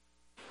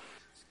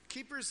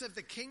Keepers of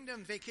the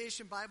Kingdom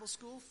Vacation Bible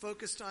School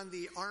focused on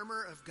the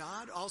armor of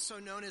God, also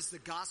known as the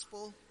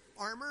gospel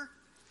armor.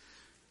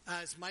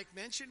 As Mike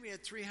mentioned, we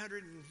had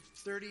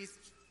 330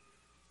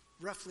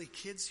 roughly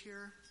kids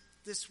here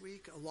this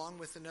week, along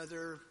with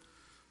another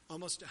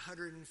almost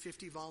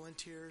 150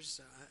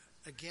 volunteers.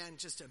 Again,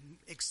 just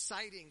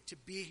exciting to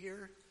be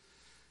here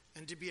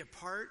and to be a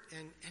part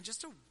and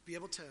just to be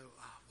able to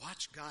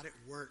watch God at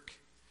work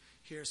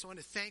here. So I want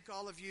to thank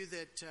all of you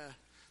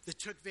that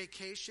took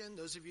vacation,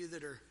 those of you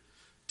that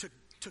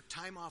took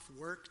time off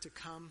work to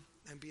come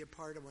and be a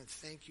part. I want to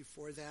thank you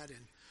for that,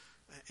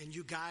 and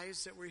you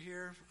guys that were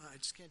here. I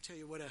just can't tell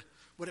you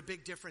what a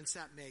big difference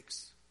that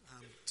makes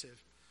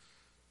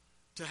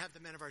to have the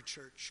men of our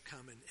church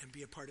come and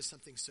be a part of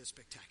something so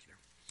spectacular.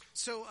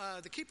 So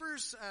the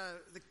keepers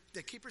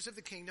of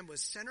the kingdom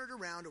was centered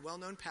around a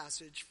well-known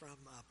passage from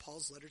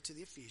Paul's letter to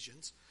the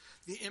Ephesians.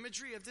 The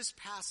imagery of this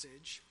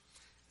passage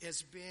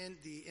has been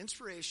the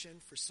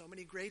inspiration for so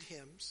many great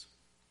hymns.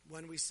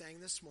 One we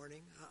sang this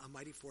morning, A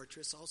Mighty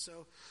Fortress.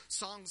 Also,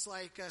 songs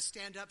like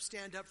Stand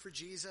Up for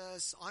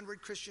Jesus,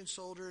 Onward Christian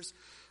Soldiers.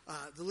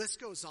 The list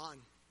goes on.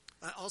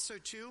 Also,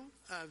 too,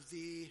 of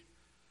the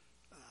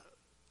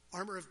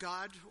Armor of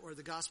God, or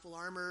the Gospel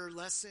Armor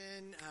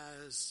lesson,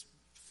 has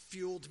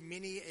fueled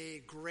many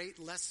a great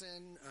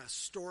lesson,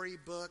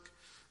 storybook,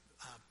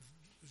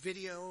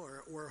 video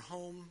or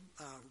home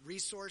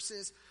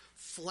resources,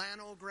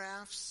 flannel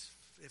graphs,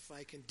 if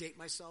I can date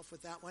myself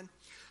with that one.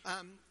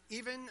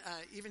 Even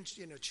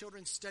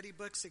children's study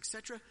books,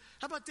 etc.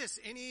 How about this?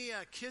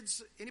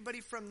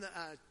 Anybody from the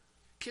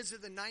kids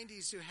of the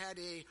 90s who had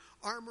a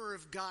Armor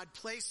of God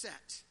play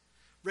set?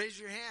 Raise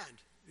your hand.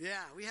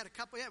 Yeah, we had a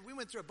couple. Yeah, we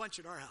went through a bunch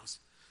at our house.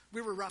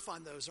 We were rough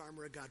on those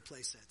Armor of God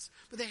play sets.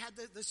 But they had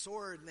the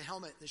sword and the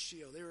helmet and the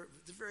shield. They're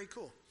very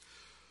cool.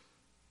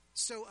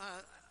 So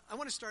I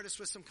want to start us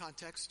with some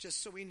context,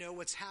 just so we know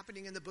what's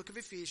happening in the book of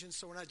Ephesians,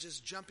 so we're not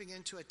just jumping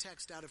into a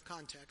text out of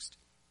context.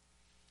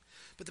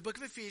 But the book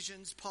of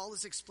Ephesians, Paul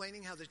is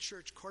explaining how the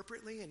church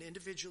corporately and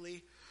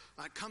individually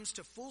comes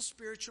to full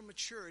spiritual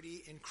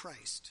maturity in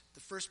Christ. The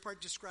first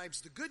part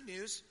describes the good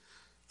news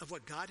of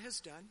what God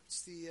has done.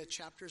 It's the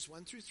chapters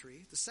 1 through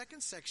 3. The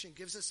second section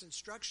gives us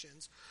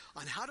instructions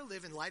on how to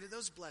live in light of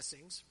those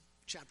blessings,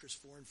 chapters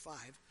 4 and 5.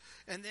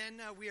 And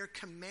then we are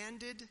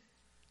commanded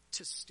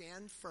to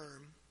stand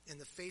firm in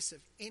the face of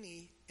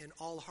any and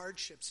all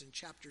hardships in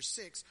chapter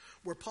 6,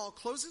 where Paul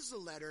closes the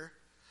letter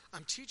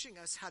teaching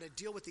us how to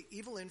deal with the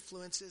evil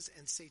influences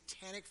and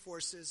satanic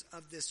forces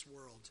of this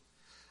world.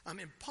 And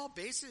Paul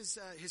bases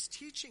his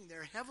teaching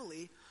there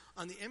heavily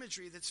on the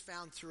imagery that's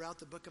found throughout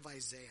the book of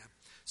Isaiah.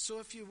 So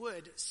if you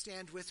would,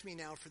 stand with me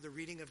now for the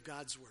reading of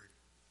God's word.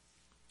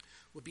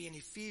 We'll be in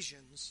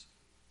Ephesians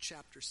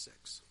chapter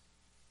 6.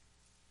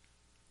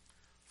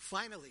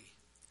 Finally,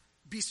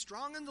 be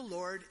strong in the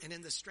Lord and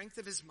in the strength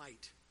of his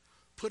might.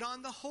 Put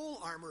on the whole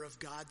armor of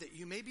God, that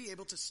you may be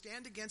able to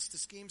stand against the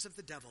schemes of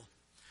the devil.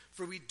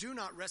 For we do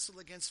not wrestle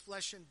against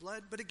flesh and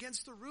blood, but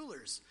against the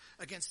rulers,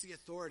 against the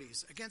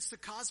authorities, against the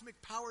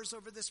cosmic powers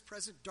over this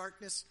present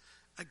darkness,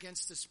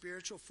 against the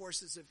spiritual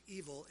forces of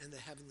evil in the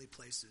heavenly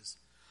places.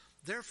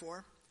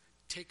 Therefore,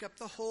 take up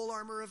the whole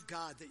armor of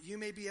God, that you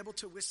may be able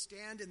to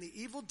withstand in the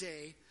evil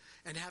day,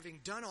 and having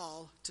done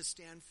all, to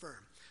stand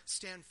firm.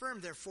 Stand firm,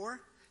 therefore,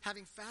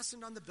 having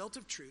fastened on the belt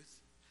of truth,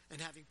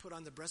 and having put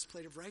on the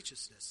breastplate of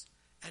righteousness,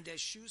 and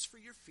as shoes for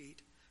your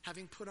feet,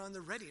 having put on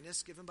the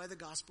readiness given by the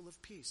gospel of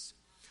peace.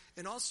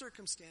 In all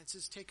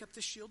circumstances, take up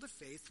the shield of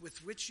faith,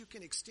 with which you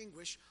can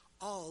extinguish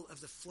all of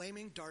the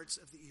flaming darts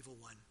of the evil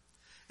one.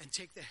 And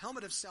take the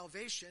helmet of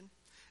salvation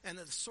and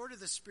the sword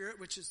of the Spirit,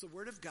 which is the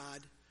word of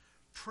God,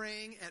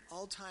 praying at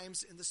all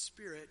times in the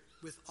Spirit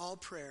with all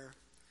prayer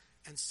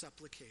and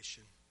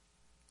supplication.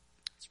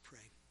 Let's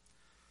pray.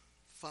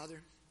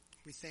 Father,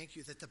 we thank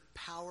you that the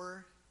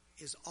power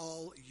is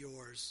all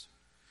yours.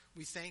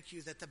 We thank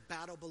you that the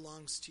battle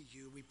belongs to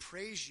you. We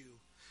praise you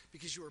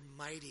because you are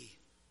mighty.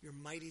 You're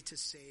mighty to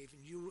save.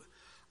 And you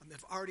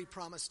have already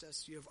promised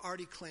us, you have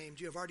already claimed,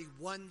 you have already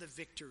won the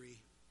victory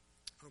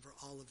over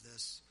all of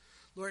this.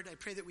 Lord, I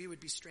pray that we would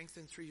be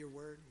strengthened through your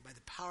word, by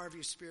the power of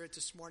your Spirit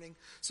this morning,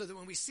 so that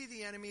when we see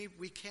the enemy,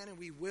 we can and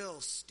we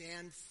will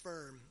stand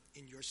firm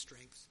in your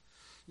strength.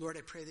 Lord,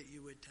 I pray that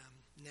you would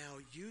now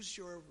use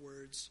your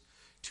words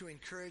to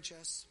encourage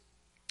us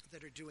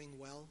that are doing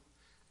well.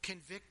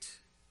 Convict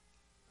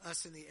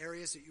us in the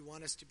areas that you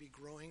want us to be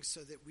growing,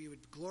 so that we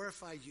would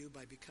glorify you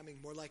by becoming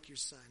more like your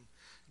Son,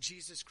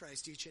 Jesus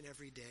Christ, each and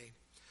every day.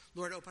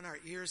 Lord, open our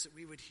ears that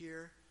we would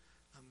hear.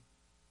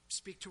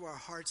 Speak to our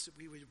hearts that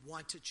we would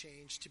want to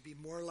change, to be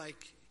more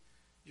like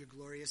your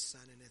glorious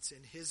Son. And it's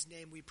in his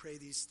name we pray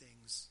these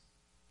things.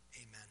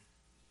 Amen.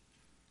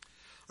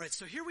 All right,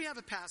 so here we have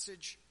a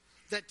passage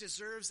that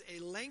deserves a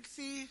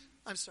lengthy...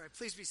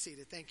 please be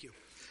seated. Thank you.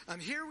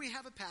 Here we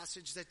have a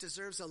passage that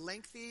deserves a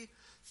lengthy,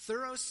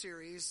 thorough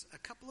series, a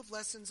couple of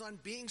lessons on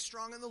being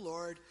strong in the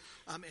Lord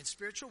and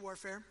spiritual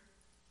warfare,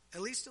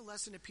 at least a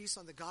lesson apiece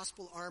on the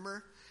gospel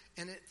armor,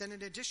 and then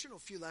an additional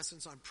few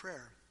lessons on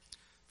prayer.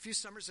 few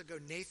summers ago,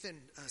 Nathan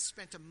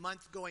spent a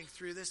month going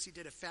through this. He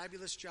did a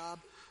fabulous job,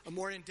 a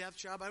more in-depth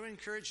job. I would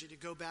encourage you to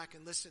go back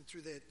and listen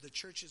through the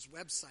church's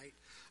website.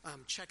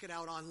 Check it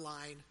out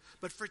online.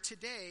 But for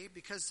today,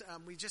 because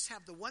we just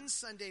have the one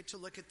Sunday to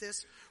look at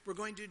this, we're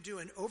going to do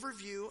an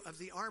overview of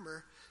the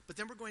armor, but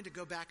then we're going to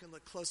go back and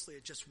look closely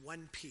at just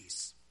one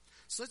piece.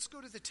 So let's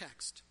go to the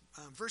text.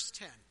 Verse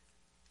 10.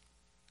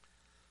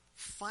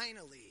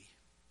 Finally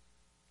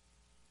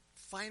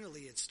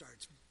it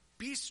starts.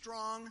 Be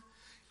strong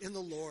in the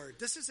Lord.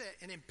 This is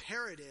an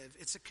imperative.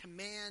 It's a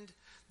command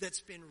that's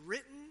been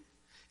written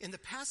in the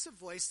passive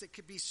voice that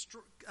could be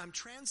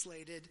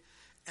translated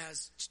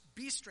as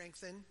be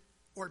strengthened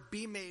or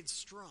be made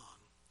strong.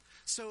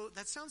 So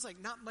that sounds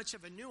like not much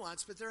of a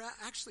nuance, but there are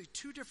actually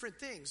two different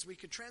things. We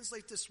could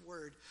translate this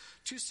word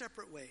two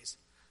separate ways.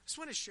 I just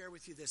want to share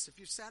with you this. If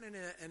you've sat in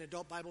an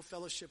adult Bible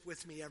fellowship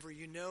with me ever,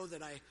 you know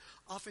that I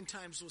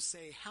oftentimes will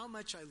say how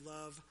much I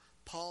love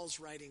Paul's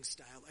writing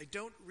style. I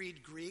don't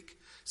read Greek,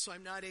 so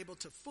I'm not able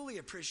to fully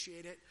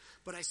appreciate it,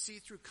 but I see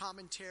through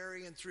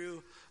commentary and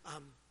through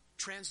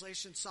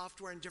translation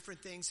software and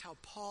different things how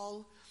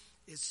Paul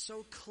is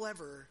so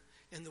clever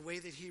in the way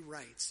that he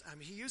writes.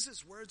 He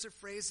uses words or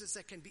phrases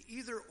that can be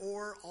either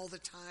or all the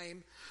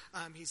time.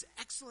 He's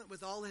excellent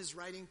with all his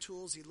writing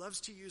tools. He loves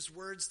to use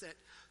words that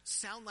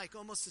sound like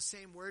almost the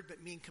same word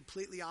but mean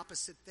completely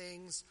opposite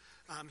things.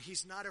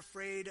 He's not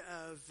afraid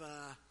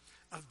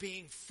of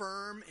being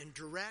firm and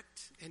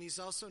direct, and he's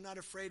also not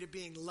afraid of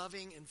being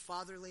loving and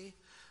fatherly.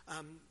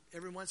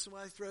 Every once in a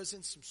while he throws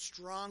in some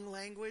strong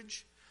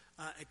language,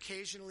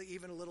 occasionally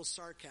even a little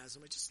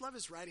sarcasm. I just love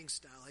his writing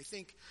style. I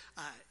think,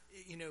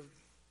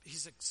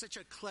 he's such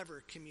a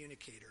clever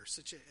communicator,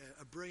 such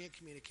a brilliant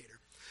communicator.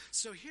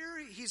 So here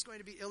he's going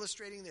to be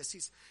illustrating this.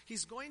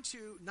 He's going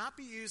to not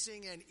be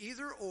using an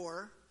either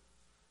or,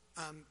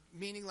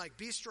 meaning like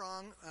be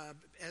strong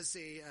as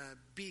a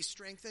be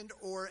strengthened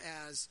or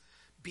as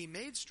be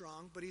made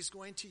strong, but he's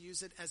going to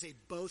use it as a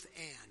both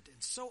and.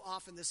 And so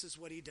often this is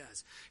what he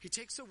does. He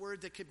takes a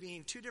word that could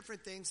mean two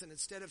different things, and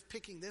instead of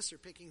picking this or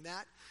picking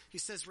that, he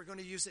says we're going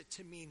to use it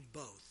to mean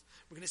both.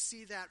 We're going to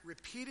see that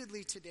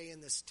repeatedly today in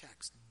this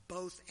text,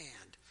 both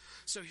and.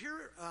 So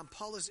here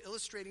Paul is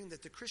illustrating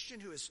that the Christian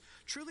who is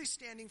truly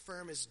standing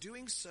firm is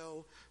doing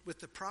so with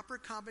the proper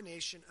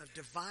combination of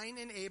divine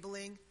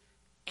enabling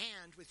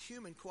and with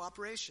human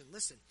cooperation.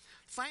 Listen,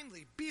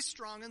 finally, be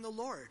strong in the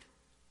Lord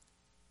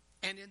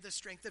and in the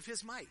strength of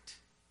his might.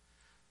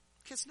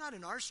 It's not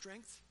in our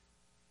strength.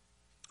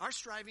 Our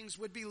strivings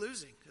would be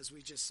losing, as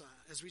we just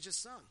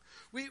sung.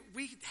 We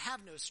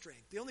have no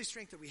strength. The only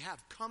strength that we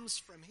have comes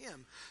from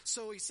him.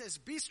 So he says,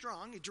 be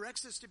strong. He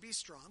directs us to be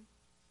strong,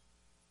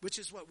 which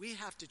is what we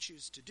have to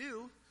choose to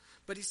do.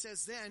 But he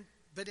says then,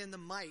 but in the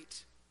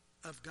might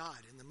of God,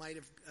 in the might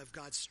of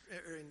God's,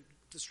 or in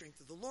the strength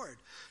of the Lord.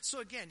 So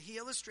again, he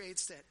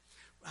illustrates that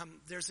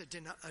there's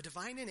a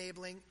divine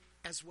enabling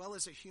as well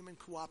as a human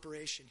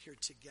cooperation here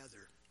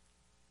together.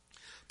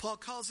 Paul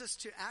calls us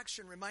to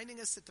action,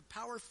 reminding us that the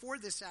power for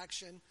this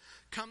action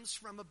comes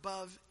from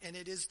above, and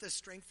it is the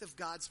strength of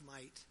God's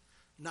might,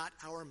 not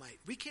our might.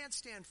 We can't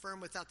stand firm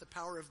without the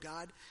power of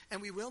God,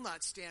 and we will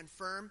not stand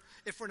firm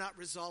if we're not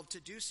resolved to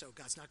do so.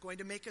 God's not going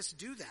to make us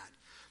do that.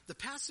 The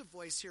passive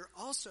voice here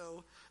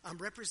also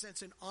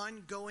represents an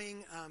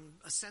ongoing,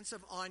 a sense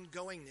of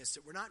ongoingness,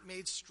 that we're not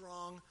made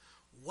strong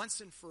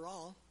once and for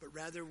all, but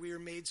rather we are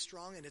made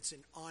strong, and it's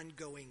an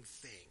ongoing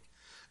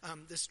thing.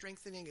 The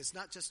strengthening is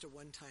not just a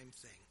one-time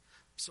thing.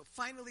 So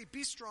finally,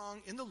 be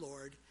strong in the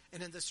Lord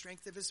and in the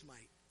strength of his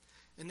might.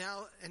 And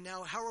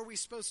now, how are we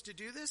supposed to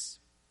do this?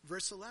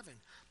 Verse 11,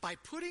 by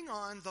putting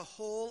on the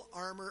whole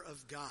armor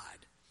of God.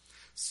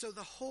 So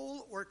the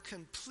whole or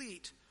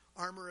complete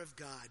armor of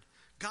God.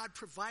 God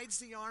provides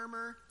the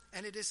armor,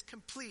 and it is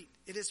complete.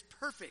 It is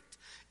perfect.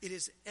 It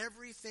is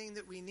everything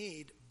that we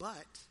need,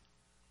 but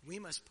we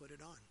must put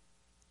it on.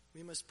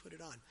 We must put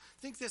it on.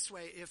 Think this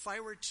way. If I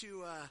were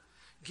to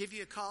give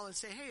you a call and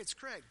say, hey, it's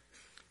Craig,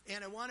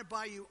 and I want to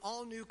buy you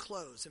all new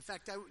clothes. In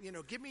fact,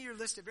 give me your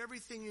list of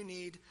everything you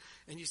need,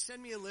 and you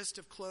send me a list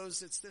of clothes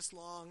that's this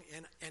long,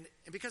 and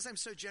because I'm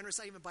so generous,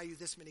 I even buy you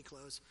this many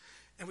clothes.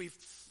 And we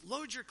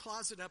load your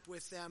closet up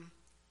with them,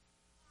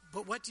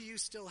 but what do you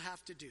still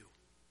have to do?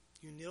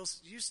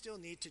 You still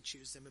need to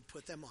choose them and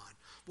put them on.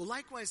 Well,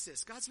 likewise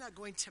this. God's not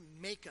going to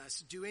make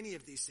us do any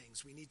of these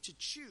things. We need to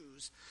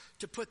choose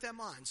to put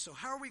them on. So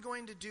how are we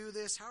going to do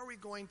this? How are we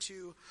going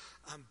to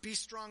be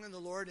strong in the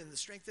Lord and the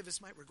strength of his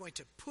might? We're going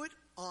to put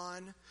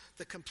on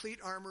the complete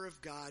armor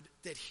of God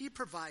that he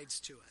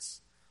provides to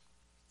us.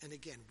 And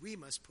again, we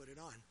must put it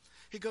on.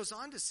 He goes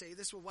on to say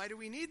this. Well, why do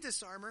we need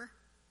this armor?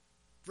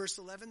 Verse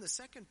 11, the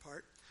second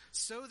part,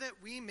 so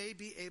that we may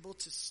be able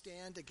to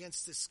stand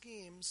against the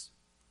schemes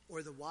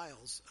or the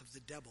wiles of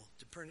the devil,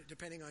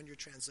 depending on your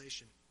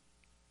translation.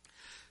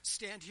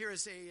 Stand here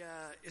is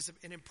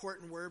an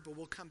important word, but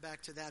we'll come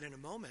back to that in a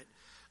moment.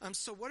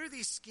 So what are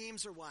these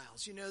schemes or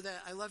wiles?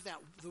 That I love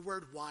the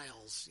word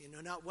wiles,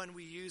 not one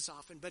we use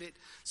often, but it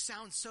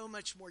sounds so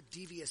much more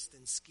devious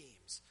than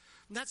schemes.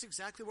 And that's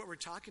exactly what we're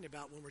talking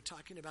about when we're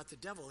talking about the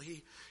devil.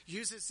 He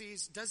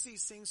does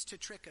these things to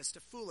trick us, to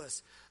fool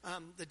us.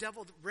 The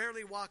devil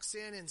rarely walks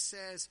in and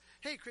says,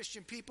 "Hey,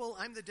 Christian people,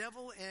 I'm the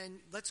devil, and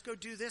let's go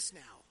do this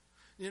now."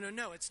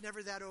 No, it's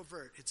never that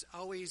overt. It's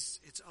always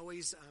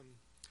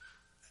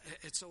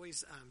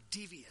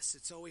devious.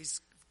 It's always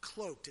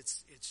cloaked.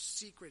 It's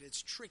secret.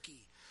 It's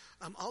tricky.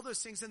 All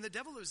those things. And the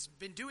devil has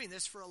been doing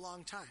this for a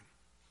long time.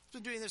 He's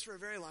been doing this for a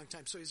very long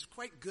time, so he's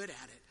quite good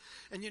at it.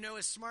 And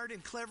as smart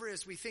and clever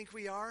as we think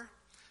we are,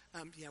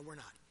 we're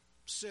not.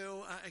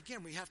 So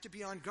again, we have to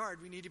be on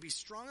guard. We need to be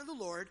strong in the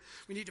Lord.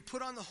 We need to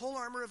put on the whole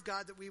armor of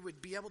God that we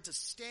would be able to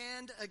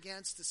stand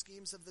against the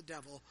schemes of the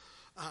devil.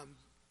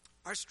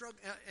 Our struggle,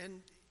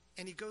 and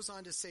he goes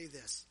on to say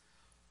this: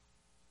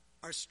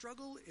 our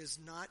struggle is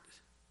not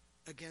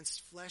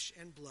against flesh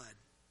and blood.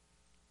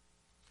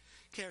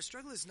 Okay, our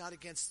struggle is not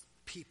against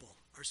people.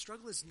 Our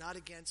struggle is not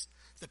against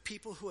the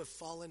people who have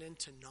fallen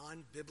into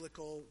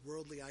non-biblical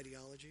worldly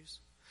ideologies.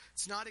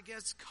 It's not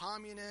against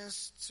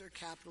communists or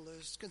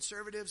capitalists,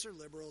 conservatives or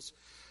liberals,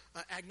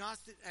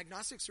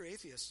 agnostics or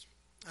atheists,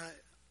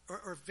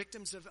 or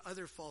victims of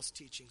other false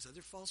teachings,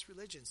 other false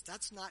religions.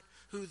 That's not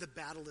who the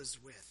battle is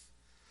with.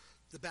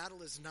 The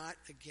battle is not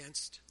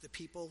against the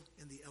people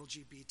in the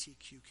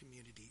LGBTQ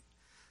community.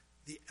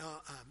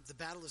 The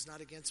battle is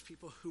not against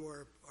people who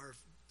are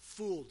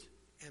fooled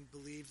and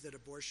believe that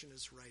abortion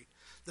is right.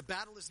 The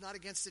battle is not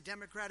against the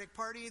Democratic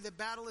Party. The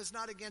battle is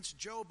not against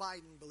Joe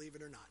Biden, believe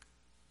it or not.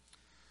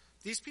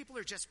 These people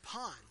are just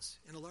pawns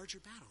in a larger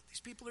battle.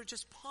 These people are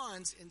just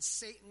pawns in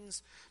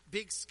Satan's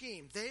big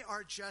scheme. They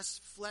are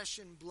just flesh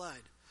and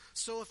blood.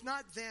 So if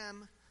not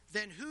them,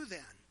 then who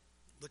then?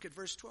 Look at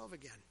verse 12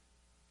 again.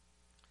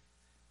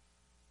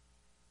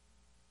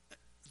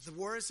 The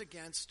war is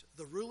against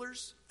the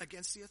rulers,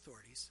 against the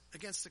authorities,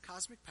 against the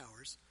cosmic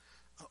powers,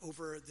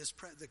 over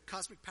the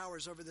cosmic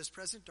powers over this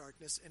present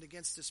darkness, and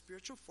against the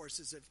spiritual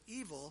forces of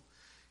evil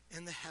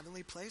in the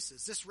heavenly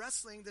places. This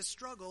wrestling, this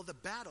struggle, the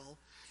battle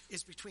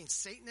is between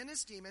Satan and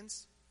his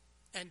demons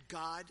and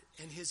God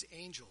and his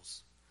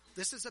angels.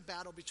 This is a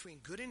battle between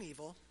good and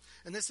evil,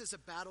 and this is a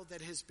battle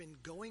that has been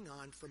going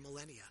on for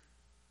millennia,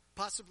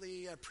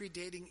 possibly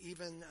predating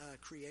even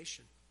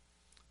creation.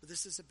 But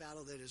this is a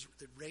battle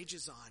that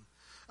rages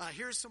on.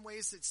 Here are some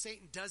ways that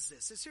Satan does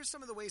this. Here's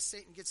some of the ways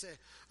Satan gets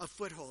a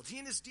foothold. He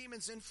and his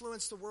demons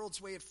influence the world's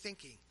way of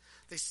thinking.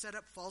 They set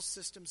up false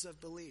systems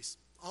of beliefs.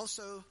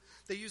 Also,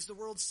 they use the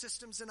world's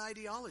systems and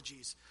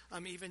ideologies,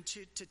 even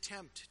to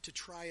tempt, to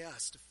try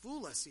us, to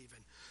fool us even.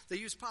 They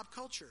use pop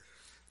culture.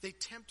 They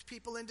tempt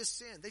people into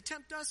sin. They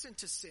tempt us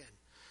into sin.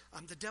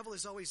 The devil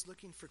is always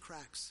looking for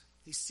cracks.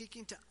 He's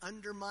seeking to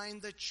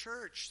undermine the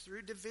church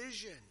through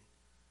division.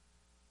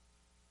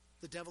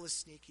 The devil is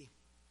sneaky.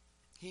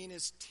 He and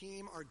his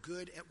team are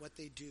good at what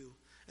they do,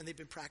 and they've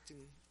been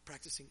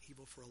practicing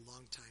evil for a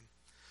long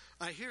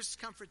time. Here's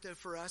comfort, though,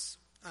 for us.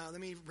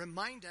 Let me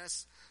remind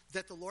us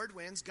that the Lord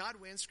wins. God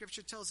wins.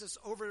 Scripture tells us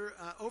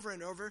over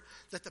and over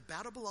that the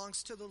battle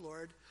belongs to the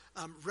Lord.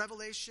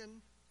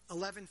 Revelation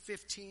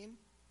 11:15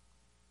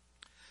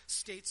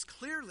 states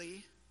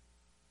clearly,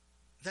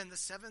 "Then the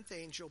seventh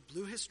angel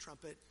blew his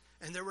trumpet,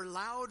 and there were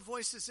loud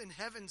voices in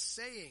heaven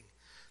saying,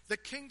 'The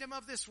kingdom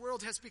of this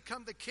world has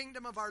become the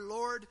kingdom of our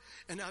Lord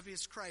and of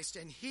his Christ,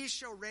 and he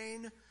shall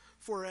reign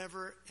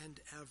forever and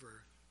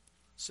ever.'"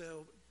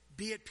 So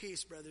be at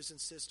peace, brothers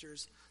and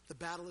sisters. The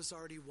battle is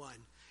already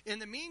won. In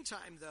the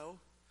meantime,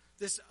 though,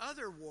 this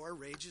other war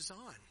rages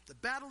on. The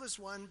battle is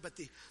won, but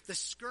the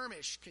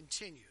skirmish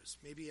continues.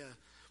 Maybe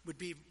would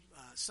be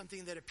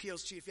something that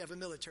appeals to you if you have a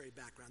military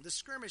background. The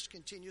skirmish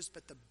continues,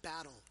 but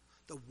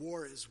the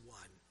war is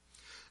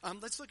won.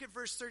 Let's look at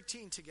verse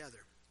 13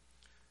 together.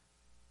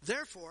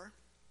 "Therefore,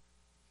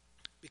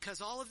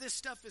 because all of this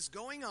stuff is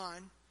going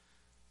on,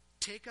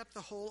 take up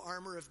the whole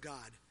armor of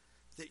God,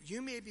 that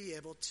you may be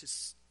able to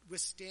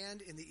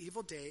withstand in the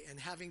evil day, and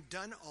having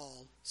done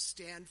all,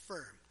 stand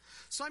firm."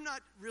 So I'm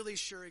not really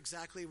sure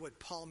exactly what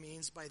Paul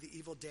means by the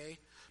evil day,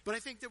 but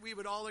I think that we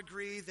would all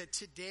agree that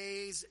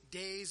today's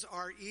days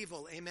are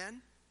evil.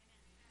 Amen?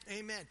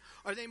 Amen.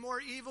 Are they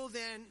more evil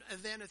than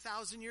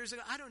 1,000 years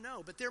ago? I don't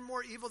know, but they're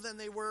more evil than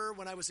they were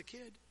when I was a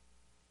kid,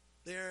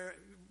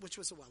 which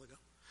was a while ago.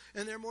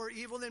 And they're more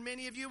evil than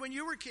many of you when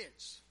you were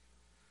kids.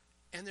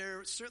 And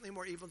they're certainly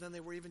more evil than they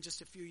were even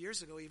just a few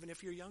years ago, even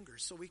if you're younger.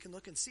 So we can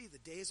look and see the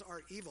days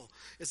are evil.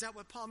 Is that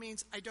what Paul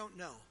means? I don't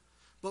know.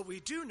 But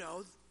we do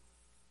know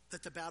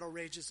that the battle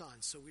rages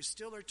on. So we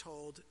still are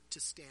told to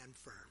stand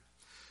firm.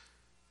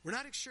 We're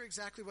not sure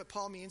exactly what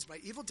Paul means by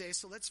evil days,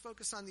 so let's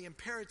focus on the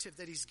imperative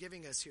that he's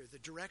giving us here, the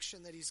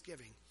direction that he's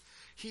giving.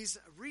 He's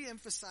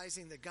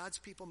re-emphasizing that God's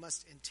people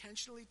must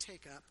intentionally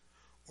take up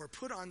or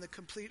put on the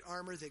complete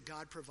armor that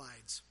God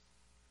provides.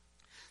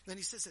 Then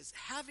he says this,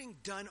 having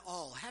done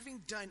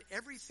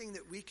everything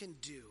that we can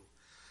do.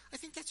 I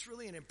think that's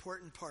really an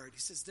important part. He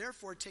says,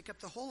 therefore, take up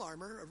the whole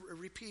armor,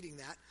 repeating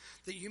that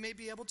you may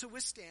be able to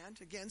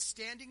withstand, again,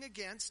 standing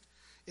against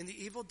in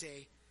the evil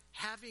day,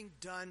 having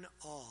done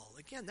all.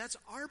 Again, that's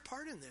our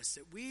part in this,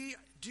 that we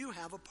do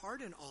have a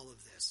part in all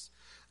of this.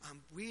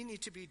 We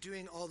need to be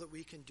doing all that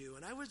we can do.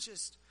 And I would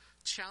just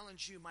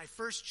challenge you, my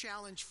first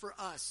challenge for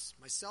us,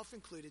 myself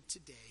included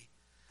today,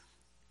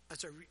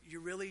 is are you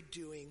really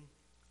doing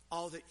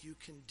all that you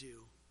can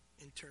do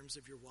in terms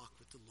of your walk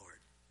with the Lord?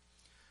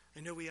 I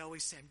know we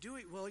always say, I'm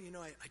doing, well,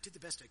 I did the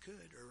best I could,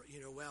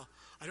 or, well,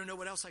 I don't know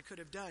what else I could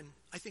have done.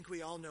 I think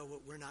we all know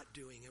what we're not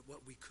doing and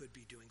what we could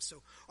be doing.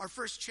 So our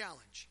first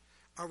challenge,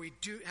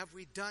 have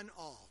we done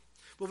all?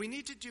 Well, we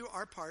need to do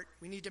our part.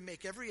 We need to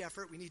make every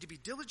effort. We need to be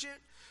diligent.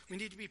 We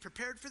need to be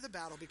prepared for the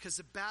battle, because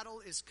the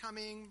battle is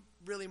coming.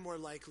 Really, more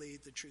likely,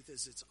 the truth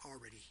is it's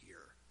already here.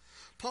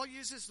 Paul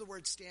uses the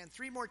word stand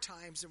 3 more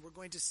times, and we're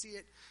going to see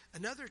it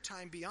another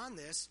time beyond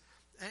this.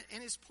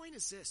 And his point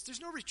is this: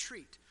 there's no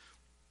retreat.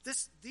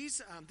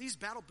 These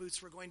battle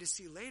boots we're going to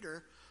see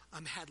later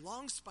had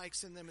long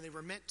spikes in them, and they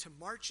were meant to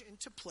march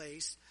into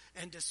place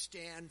and to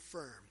stand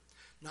firm.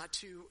 Not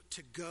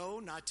to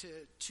go, not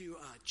to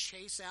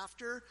chase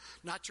after,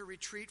 not to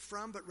retreat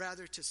from, but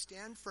rather to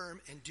stand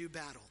firm and do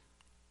battle.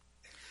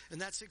 And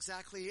that's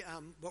exactly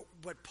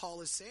what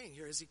Paul is saying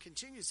here as he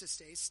continues to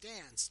say,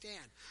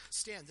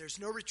 stand. There's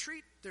no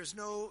retreat. There's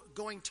no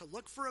going to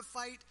look for a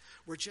fight.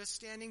 We're just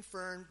standing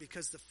firm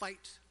because the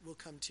fight will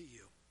come to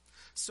you.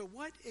 So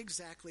what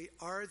exactly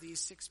are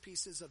these 6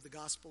 pieces of the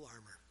gospel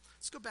armor?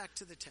 Let's go back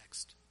to the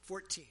text,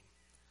 14.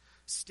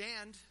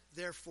 Stand,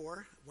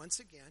 therefore, once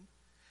again,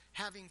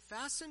 having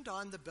fastened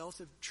on the belt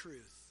of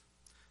truth.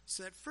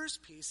 So that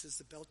first piece is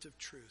the belt of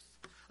truth.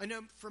 I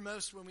know for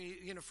most,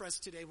 for us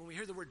today, when we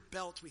hear the word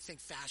belt, we think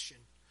fashion.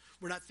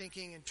 We're not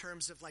thinking in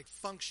terms of like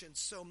function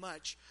so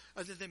much,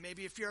 other than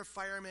maybe if you're a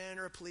fireman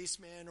or a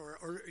policeman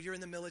or you're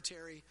in the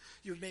military,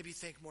 you would maybe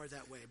think more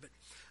that way. But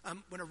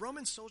when a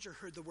Roman soldier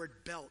heard the word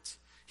belt,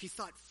 he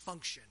thought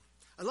function.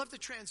 I love the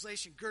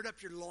translation, gird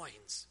up your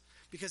loins,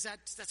 because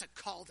that's a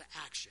call to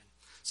action.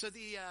 So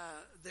the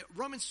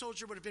Roman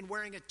soldier would have been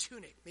wearing a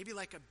tunic, maybe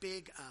like a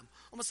big,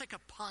 almost like a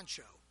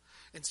poncho.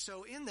 And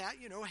so in that,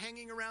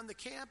 hanging around the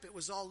camp, it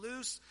was all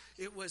loose.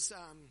 It was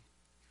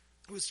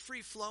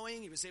free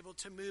flowing. He was able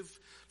to move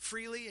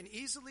freely and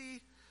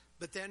easily.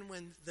 But then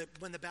when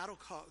the battle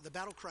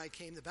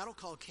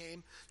call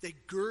came, they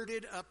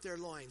girded up their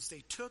loins.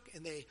 They took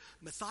and they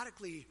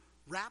methodically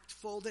wrapped,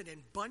 folded,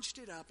 and bunched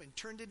it up and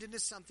turned it into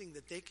something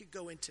that they could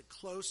go into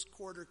close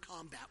quarter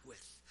combat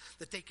with,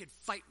 that they could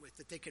fight with,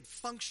 that they could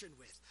function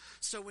with.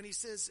 So when he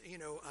says,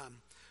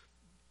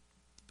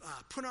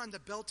 put on the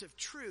belt of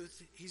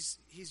truth, he's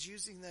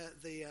using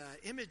the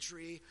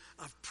imagery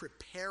of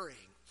preparing.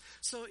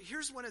 So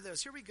here's one of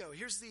those. Here we go.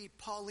 Here's the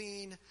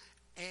Pauline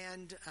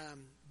and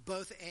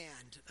both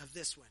and of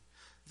this one.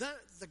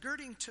 The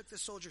girding took the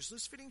soldier's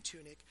loose-fitting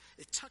tunic.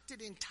 It tucked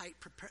it in tight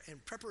in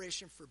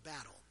preparation for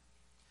battle.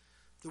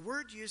 The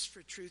word used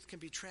for truth can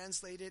be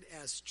translated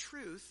as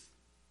truth,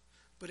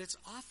 but it's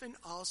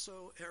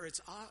also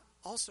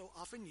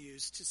often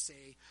used to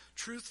say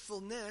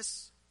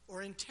truthfulness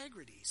or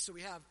integrity. So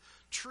we have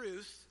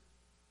truth,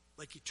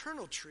 like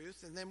eternal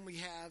truth, and then we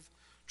have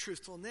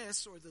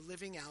truthfulness, or the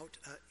living out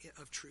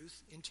of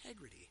truth,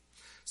 integrity.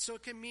 So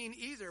it can mean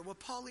either. Well,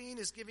 Pauline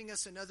is giving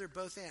us another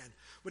both and.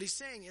 What he's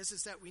saying is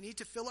that we need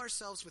to fill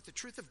ourselves with the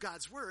truth of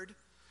God's word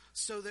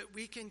so that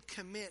we can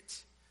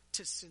commit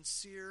to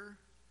sincere,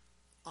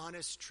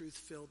 honest,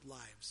 truth-filled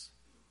lives.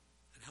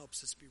 It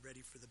helps us be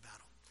ready for the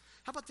battle.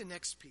 How about the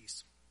next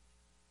piece?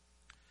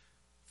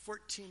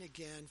 14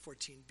 again,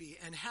 14b.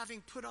 And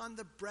having put on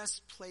the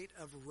breastplate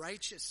of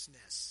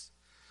righteousness.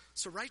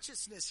 So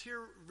righteousness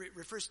here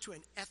refers to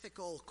an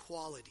ethical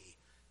quality.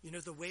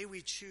 The way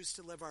we choose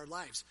to live our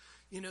lives.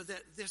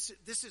 That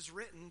this is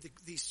written,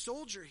 the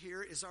soldier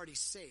here is already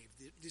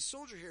saved. The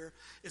soldier here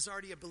is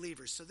already a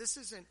believer. So this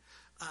isn't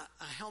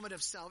a helmet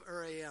of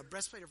or a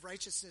breastplate of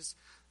righteousness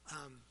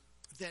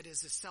that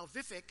is a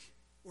salvific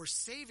or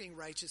saving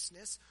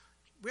righteousness.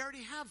 We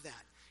already have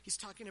that. He's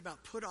talking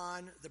about put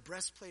on the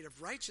breastplate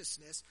of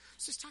righteousness.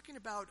 So he's talking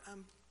about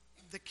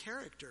the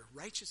character,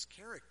 righteous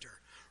character.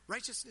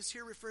 Righteousness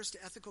here refers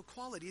to ethical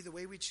quality, the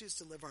way we choose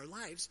to live our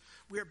lives.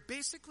 We are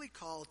basically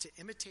called to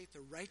imitate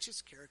the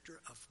righteous character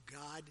of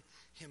God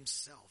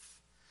himself.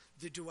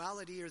 The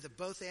duality or the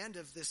both and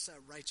of this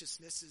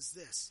righteousness is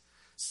this: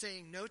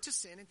 saying no to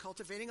sin and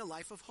cultivating a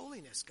life of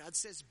holiness. God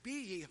says,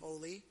 be ye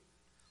holy.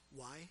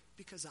 Why?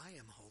 Because I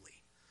am holy.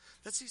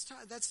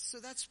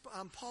 That's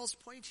Paul's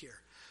point here.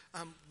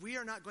 We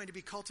are not going to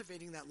be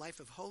cultivating that life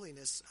of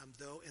holiness,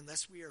 though,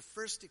 unless we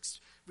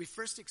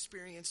first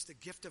experience the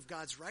gift of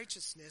God's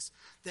righteousness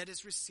that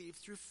is received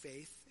through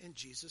faith in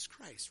Jesus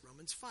Christ.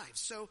 Romans 5.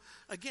 So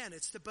again,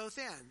 it's the both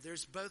and.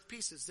 There's both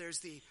pieces. There's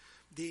the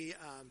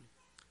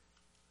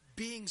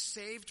being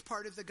saved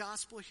part of the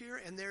gospel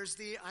here, and there's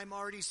the I'm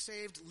already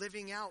saved,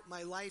 living out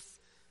my life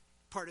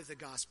part of the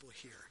gospel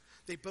here.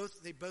 They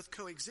both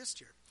coexist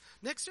here.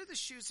 Next are the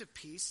shoes of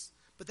peace,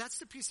 but that's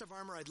the piece of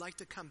armor I'd like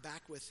to come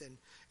back with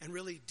and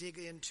really dig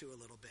into a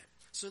little bit.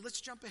 So let's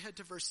jump ahead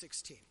to verse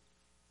 16.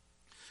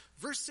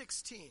 Verse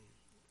 16,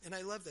 and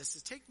I love this,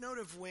 is take note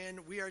of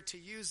when we are to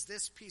use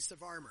this piece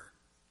of armor.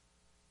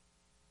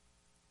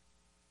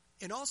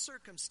 In all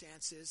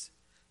circumstances,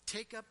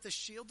 Take up the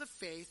shield of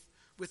faith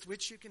with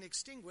which you can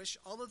extinguish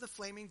all of the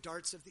flaming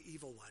darts of the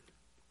evil one.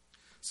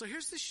 So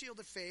here's the shield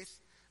of faith.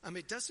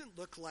 It doesn't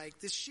look like,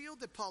 this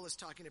shield that Paul is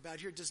talking about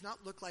here does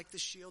not look like the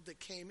shield that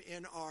came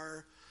in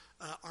our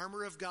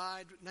Armor of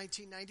God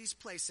 1990s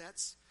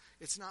playsets.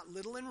 It's not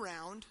little and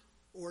round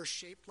or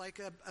shaped like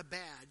a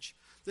badge.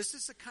 This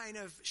is the kind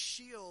of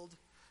shield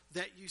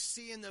that you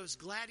see in those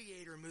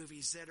gladiator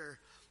movies that are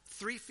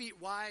 3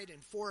 feet wide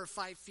and 4 or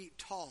 5 feet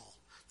tall,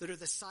 that are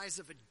the size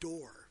of a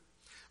door.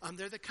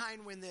 They're the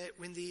kind when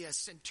the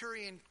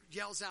centurion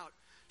yells out,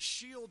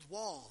 "Shield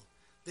wall,"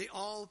 they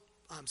all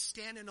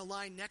stand in a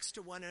line next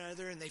to one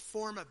another and they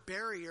form a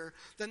barrier.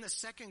 Then the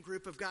second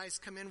group of guys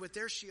come in with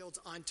their shields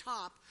on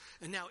top,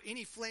 and now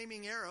any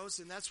flaming arrows,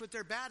 and that's what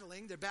they're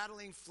battling. They're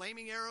battling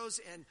flaming arrows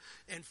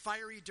and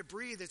fiery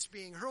debris that's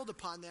being hurled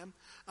upon them.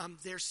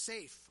 They're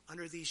safe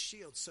under these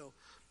shields. So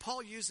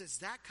Paul uses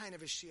that kind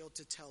of a shield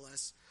to tell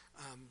us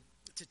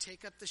to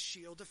take up the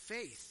shield of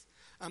faith.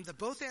 The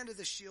both end of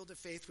the shield of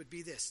faith would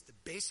be this: the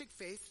basic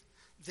faith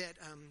that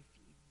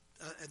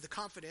the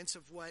confidence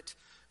of what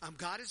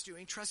God is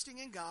doing, trusting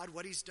in God,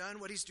 what he's done,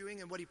 what he's doing,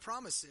 and what he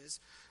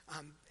promises,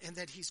 and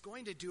that he's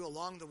going to do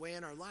along the way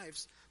in our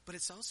lives. But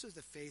it's also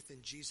the faith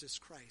in Jesus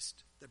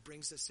Christ that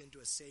brings us into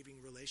a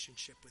saving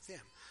relationship with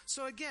him.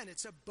 So again,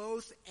 it's a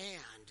both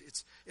and.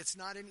 It's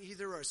not an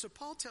either or. So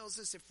Paul tells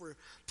us if we're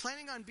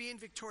planning on being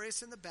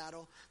victorious in the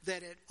battle,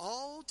 that at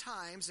all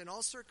times, in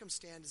all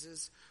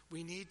circumstances,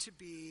 we need to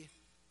be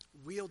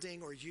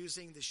wielding or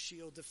using the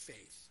shield of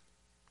faith.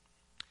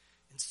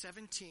 In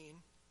 17,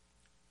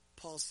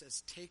 Paul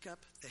says, take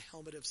up the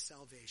helmet of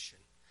salvation.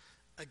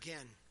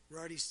 Again, we're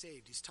already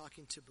saved. He's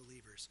talking to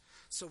believers.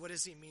 So what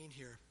does he mean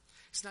here?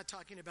 He's not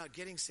talking about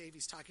getting saved.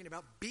 He's talking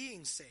about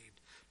being saved.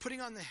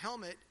 Putting on the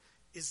helmet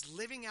is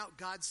living out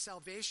God's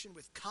salvation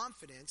with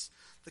confidence,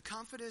 the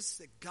confidence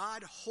that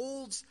God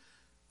holds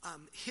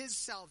his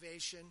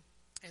salvation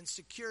and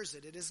secures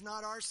it. It is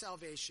not our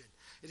salvation.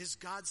 It is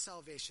God's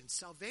salvation.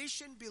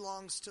 Salvation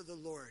belongs to the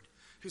Lord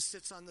who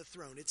sits on the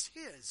throne. It's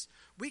his.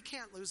 We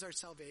can't lose our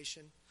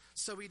salvation,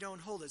 so we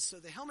don't hold it. So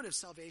the helmet of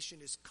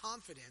salvation is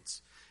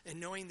confidence and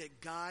knowing that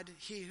God,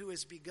 he who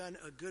has begun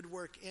a good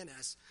work in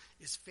us,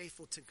 is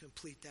faithful to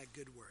complete that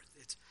good work.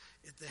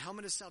 The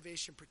helmet of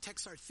salvation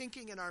protects our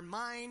thinking and our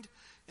mind,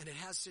 and it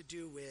has to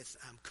do with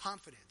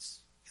confidence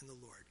in the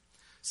Lord.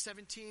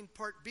 17,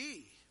 part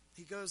B,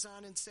 he goes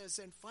on and says,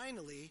 and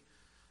finally,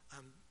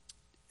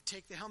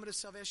 take the helmet of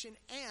salvation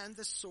and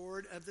the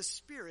sword of the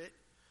Spirit,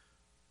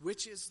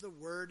 which is the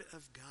word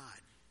of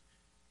God.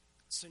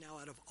 So now,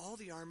 out of all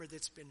the armor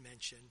that's been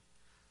mentioned,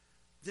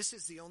 this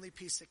is the only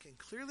piece that can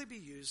clearly be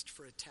used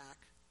for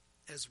attack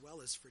as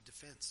well as for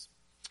defense.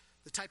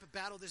 The type of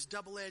battle this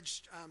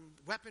double-edged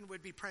weapon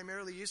would be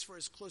primarily used for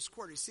is close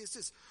quarters. See, this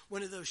is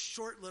one of those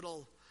short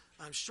little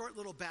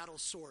battle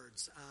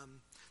swords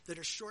that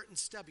are short and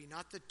stubby,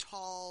 not the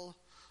tall,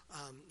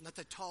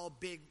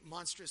 big,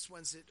 monstrous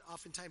ones that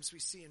oftentimes we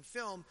see in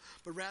film,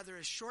 but rather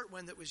a short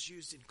one that was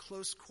used in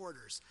close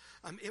quarters.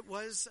 It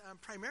was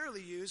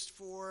primarily used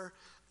for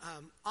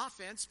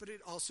offense, but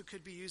it also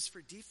could be used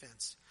for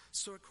defense.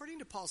 So according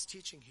to Paul's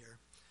teaching here,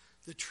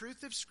 the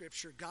truth of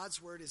Scripture,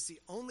 God's word, is the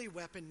only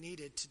weapon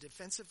needed to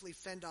defensively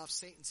fend off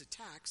Satan's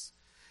attacks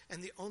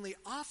and the only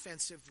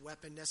offensive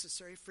weapon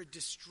necessary for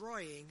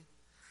destroying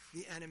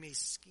the enemy's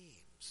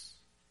schemes.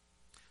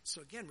 So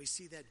again, we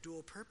see that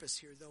dual purpose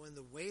here, though, in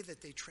the way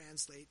that they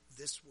translate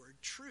this word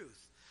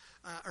truth.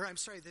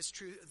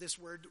 This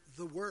word,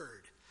 the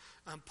word.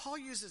 Paul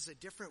uses a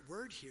different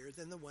word here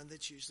than the one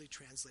that's usually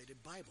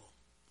translated Bible,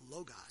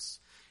 logos.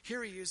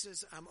 Here he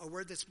uses a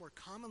word that's more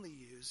commonly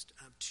used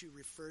to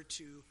refer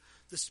to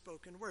the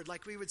spoken word.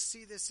 Like we would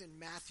see this in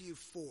Matthew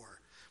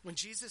 4. When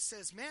Jesus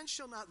says, man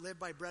shall not live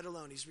by bread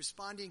alone.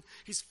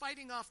 He's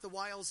fighting off the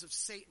wiles of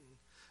Satan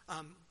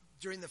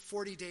during the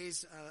 40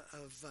 days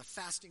of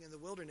fasting in the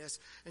wilderness.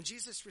 And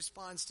Jesus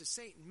responds to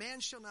Satan, man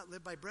shall not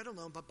live by bread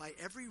alone, but by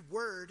every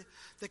word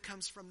that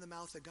comes from the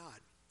mouth of God.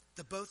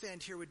 The both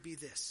end here would be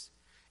this.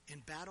 In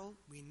battle,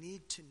 we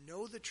need to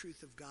know the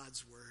truth of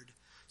God's word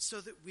so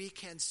that we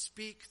can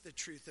speak the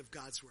truth of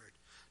God's word.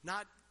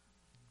 Not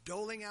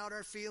doling out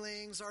our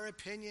feelings, our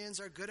opinions,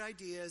 our good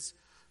ideas,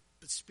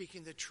 but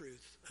speaking the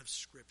truth of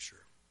Scripture.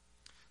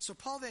 So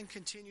Paul then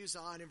continues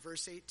on in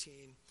verse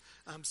 18,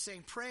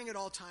 saying, praying at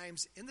all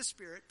times in the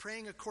Spirit,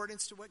 praying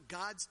accordance to what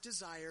God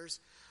desires,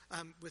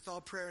 with all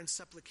prayer and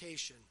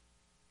supplication.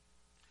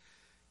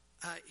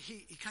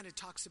 He kind of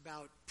talks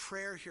about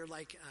prayer here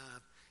like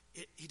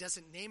he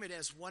doesn't name it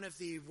as one of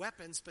the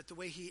weapons, but the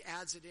way he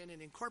adds it in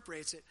and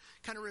incorporates it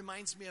kind of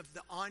reminds me of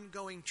the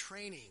ongoing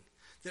training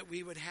that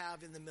we would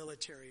have in the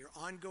military, or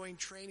ongoing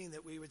training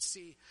that we would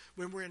see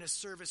when we're in a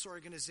service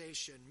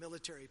organization,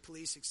 military,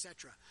 police,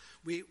 etc.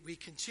 We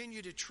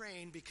continue to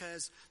train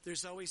because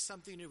there's always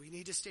something new. We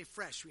need to stay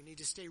fresh. We need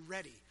to stay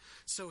ready.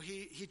 So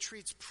he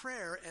treats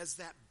prayer as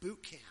that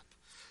boot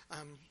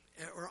camp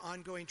or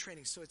ongoing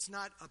training. So it's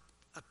not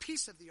a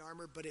piece of the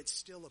armor, but it's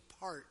still a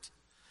part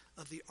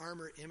of the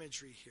armor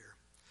imagery here.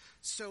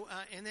 So,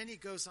 and then he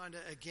goes on to,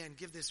 again,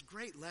 give this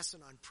great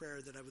lesson on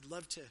prayer that I would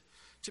love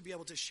to be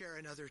able to share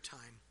another time.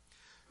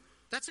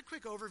 That's a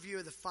quick overview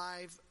of the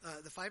five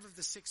of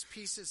the 6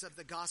 pieces of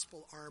the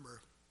gospel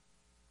armor.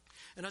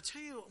 And I'll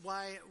tell you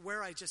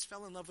where I just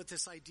fell in love with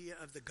this idea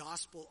of the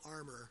gospel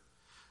armor,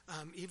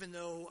 even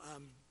though,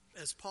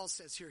 as Paul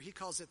says here, he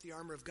calls it the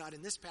armor of God.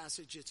 In this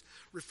passage, it's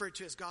referred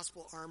to as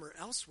gospel armor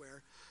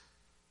elsewhere.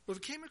 But we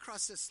came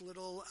across this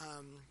little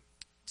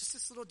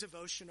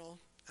devotional,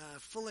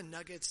 full of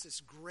nuggets, this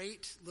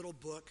great little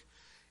book.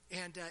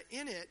 And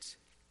in it,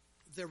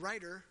 the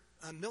writer,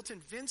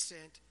 Milton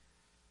Vincent,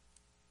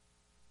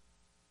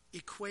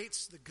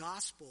 equates the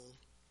gospel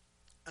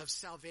of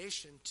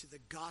salvation to the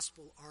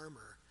gospel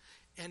armor.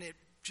 And it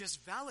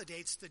just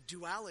validates the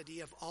duality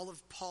of all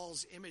of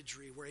Paul's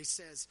imagery, where he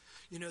says,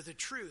 the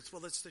truth.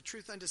 Well, it's the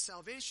truth unto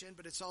salvation,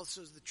 but it's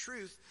also the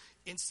truth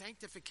in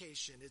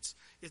sanctification.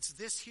 It's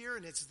this here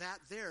and it's that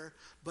there,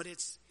 but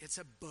it's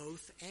a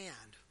both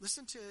and.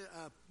 Listen to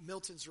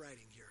Milton's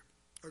writing here,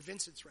 or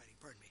Vincent's writing,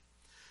 pardon me.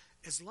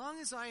 As long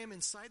as I am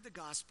inside the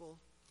gospel,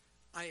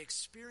 I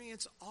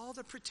experience all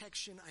the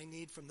protection I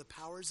need from the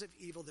powers of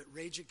evil that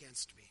rage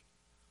against me.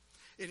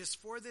 It is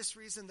for this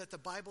reason that the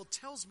Bible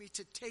tells me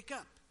to take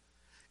up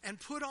and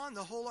put on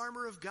the whole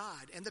armor of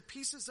God. And the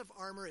pieces of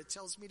armor it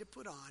tells me to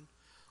put on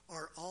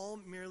are all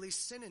merely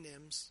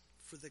synonyms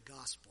for the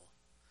gospel.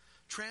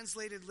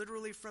 Translated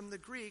literally from the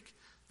Greek,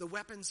 the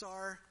weapons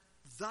are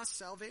the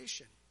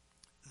salvation,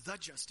 the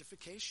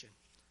justification,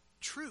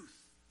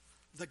 truth,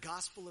 the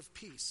gospel of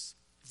peace,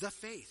 the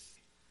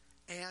faith,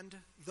 and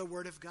the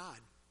word of God.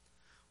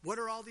 What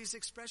are all these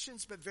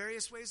expressions but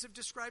various ways of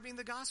describing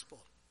the gospel?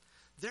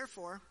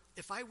 Therefore,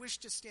 if I wish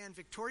to stand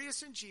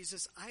victorious in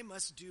Jesus, I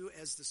must do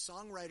as the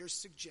songwriters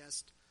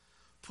suggest,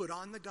 put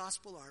on the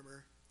gospel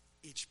armor,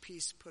 each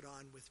piece put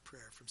on with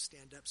prayer. From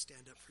stand up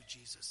for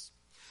Jesus.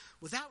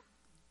 Without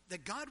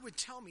that, God would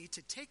tell me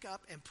to take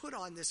up and put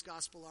on this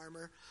gospel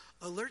armor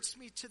alerts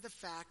me to the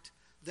fact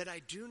that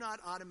I do not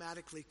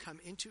automatically come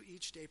into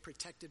each day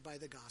protected by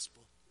the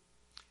gospel.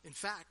 In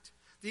fact,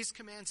 these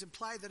commands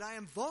imply that I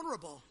am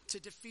vulnerable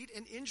to defeat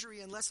and injury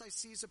unless I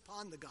seize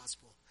upon the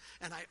gospel,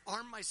 and I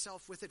arm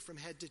myself with it from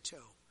head to toe.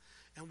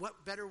 And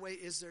what better way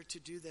is there to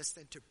do this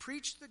than to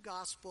preach the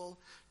gospel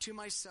to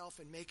myself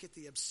and make it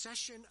the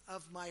obsession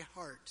of my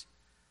heart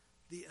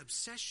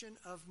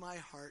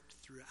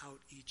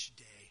throughout each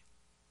day.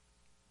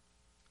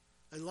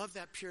 I love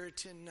that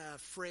Puritan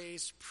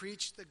phrase,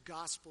 preach the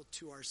gospel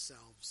to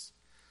ourselves.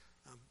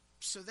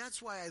 So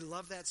that's why I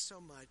love that so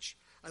much.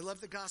 I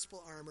love the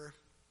gospel armor.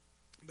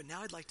 But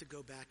now I'd like to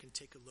go back and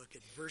take a look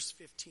at verse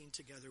 15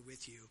 together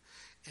with you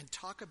and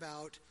talk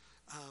about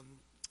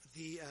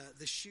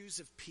the shoes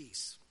of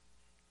peace.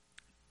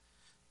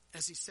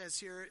 As he says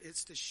here,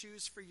 it's the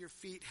shoes for your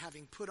feet,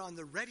 having put on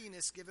the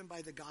readiness given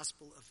by the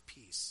gospel of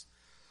peace.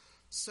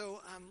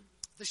 So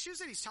the shoes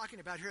that he's talking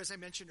about here, as I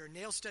mentioned, are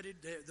nail-studded.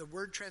 The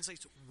word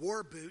translates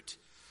war boot,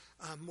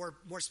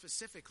 more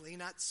specifically,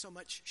 not so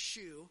much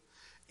shoe.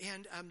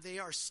 And they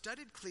are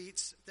studded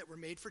cleats that were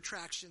made for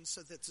traction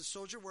so that the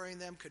soldier wearing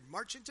them could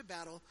march into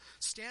battle,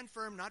 stand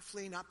firm, not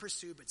flee, not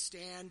pursue, but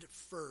stand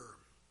firm.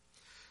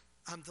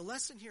 The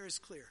lesson here is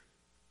clear.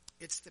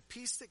 It's the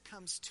peace that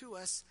comes to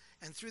us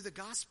and through the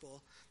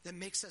gospel that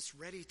makes us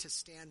ready to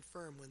stand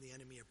firm when the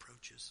enemy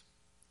approaches.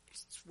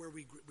 It's where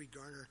we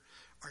garner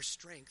our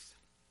strength.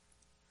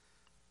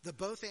 The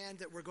both and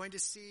that we're going to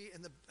see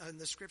in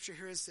the scripture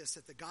here is this,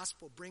 that the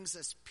gospel brings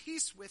us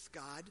peace with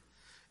God,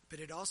 but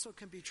it also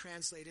can be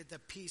translated the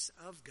peace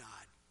of God.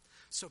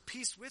 So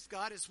peace with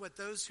God is what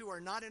those who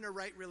are not in a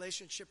right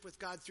relationship with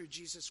God through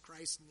Jesus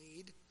Christ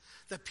need.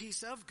 The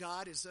peace of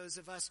God is those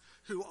of us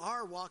who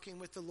are walking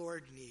with the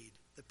Lord need.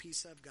 The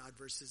peace of God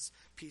versus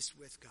peace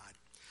with God.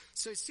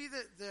 So see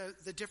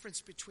the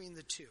difference between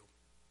the two.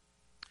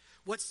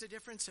 What's the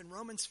difference? In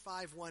Romans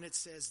 5:1 it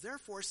says,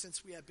 therefore,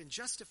 since we have been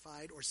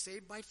justified or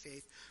saved by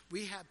faith,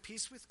 we have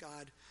peace with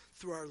God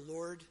through our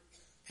Lord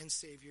and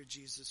Savior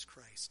Jesus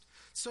Christ.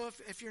 So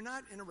if you're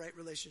not in a right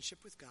relationship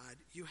with God,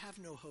 you have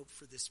no hope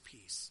for this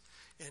peace.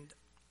 And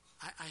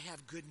I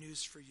have good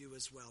news for you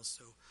as well.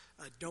 So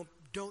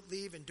don't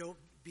leave and don't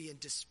be in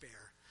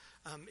despair.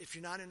 If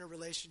you're not in a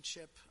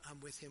relationship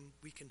with him,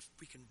 we can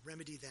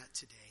remedy that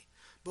today.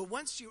 But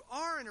once you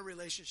are in a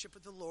relationship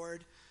with the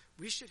Lord,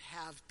 we should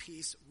have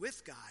peace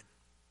with God.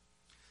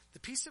 The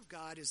peace of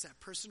God is that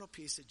personal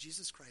peace that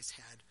Jesus Christ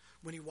had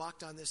when he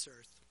walked on this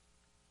earth.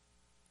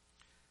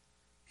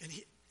 And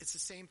it's the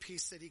same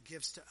peace that he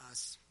gives to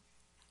us.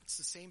 It's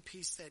the same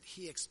peace that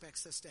he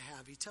expects us to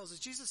have. He tells us,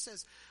 Jesus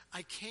says,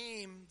 I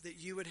came that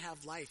you would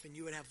have life and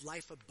you would have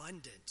life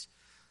abundant.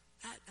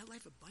 That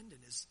life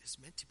abundant is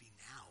meant to be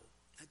now.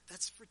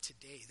 That's for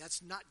today.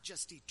 That's not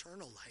just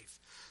eternal life.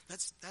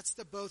 That's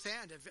the both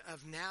and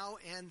of now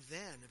and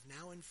then, of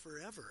now and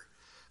forever.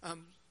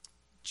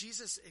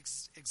 Jesus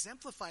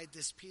exemplified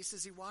this peace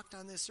as he walked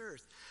on this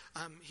earth.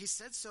 He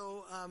said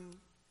so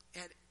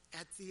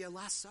at the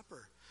Last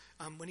Supper.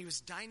 When he was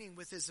dining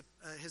with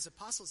his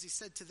apostles, he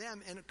said to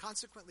them, and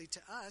consequently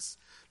to us,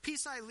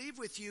 peace I leave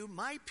with you,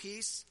 my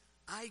peace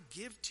I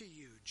give to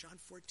you, John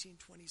 14:27.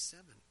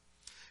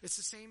 It's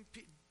the same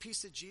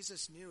peace that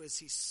Jesus knew as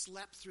he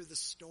slept through the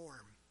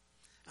storm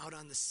out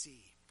on the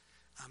sea,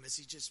 as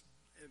he just,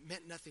 it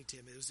meant nothing to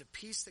him. It was a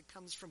peace that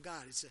comes from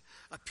God. It's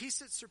a peace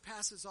that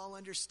surpasses all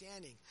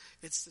understanding.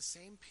 It's the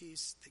same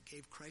peace that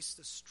gave Christ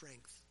the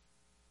strength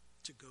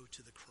to go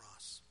to the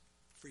cross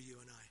for you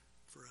and I,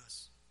 for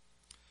us.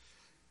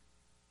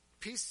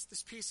 Peace.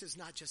 This peace is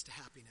not just a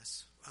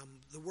happiness.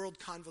 The world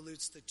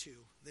convolutes the two.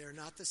 They are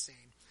not the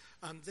same.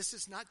 This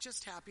is not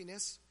just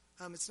happiness.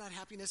 It's not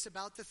happiness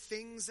about the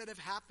things that have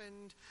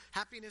happened,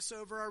 happiness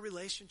over our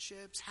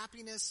relationships,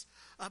 happiness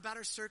about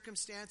our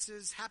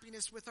circumstances,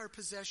 happiness with our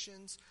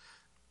possessions.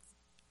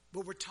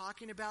 What we're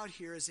talking about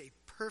here is a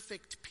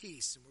perfect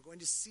peace, and we're going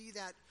to see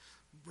that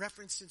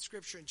referenced in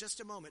Scripture in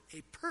just a moment.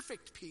 A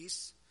perfect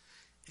peace,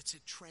 it's a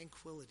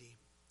tranquility.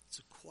 It's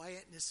a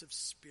quietness of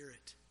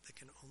spirit that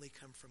can only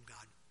come from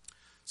God.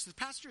 So the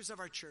pastors of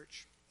our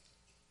church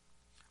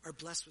are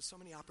blessed with so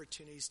many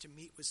opportunities to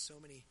meet with so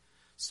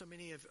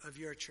many of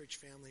your church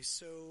families,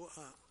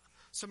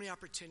 so many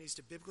opportunities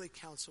to biblically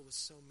counsel with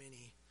so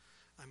many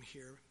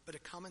here. But a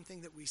common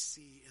thing that we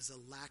see is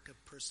a lack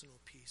of personal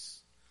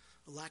peace,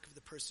 a lack of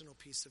the personal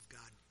peace of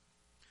God.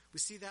 We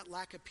see that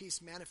lack of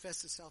peace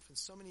manifest itself in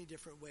so many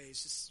different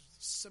ways. Just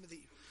some of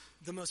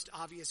the most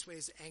obvious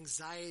ways: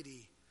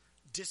 anxiety,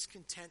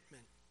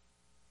 discontentment,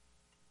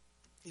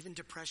 even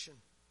depression.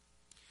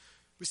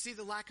 We see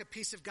the lack of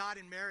peace of God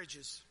in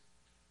marriages.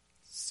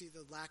 See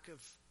the lack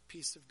of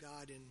peace of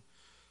God in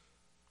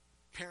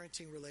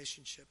parenting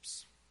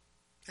relationships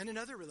and in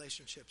other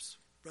relationships,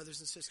 brothers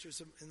and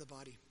sisters in the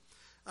body.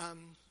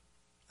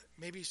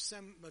 Maybe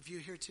some of you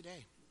here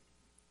today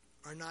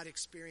are not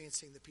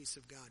experiencing the peace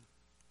of God.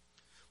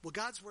 Well,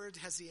 God's word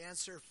has the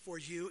answer for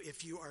you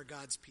if you are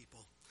God's people.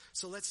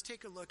 So let's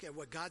take a look at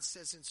what God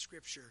says in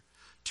Scripture.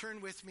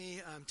 Turn with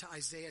me to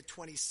Isaiah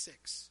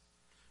 26,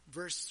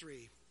 verse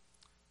 3.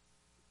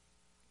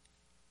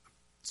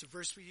 It's a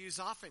verse we use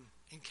often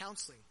in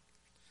counseling.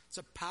 It's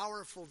a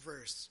powerful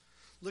verse.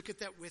 Look at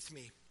that with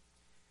me.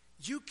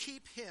 You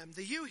keep him.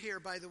 The you here,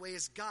 by the way,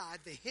 is God.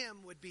 The him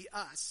would be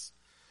us.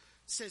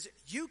 It says,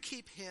 you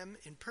keep him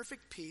in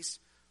perfect peace,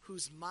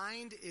 whose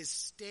mind is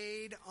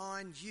stayed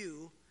on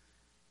you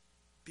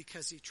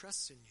because he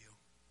trusts in you.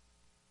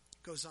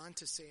 It goes on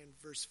to say in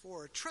verse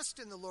 4, trust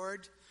in the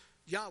Lord,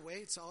 Yahweh.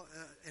 It's all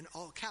an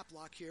all cap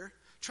lock here.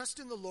 Trust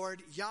in the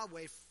Lord,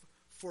 Yahweh,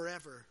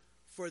 forever.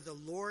 For the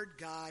Lord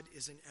God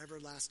is an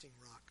everlasting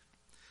rock.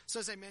 So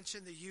as I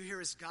mentioned, the you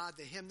here is God,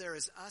 the him there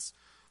is us.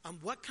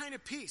 What kind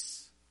of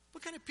peace?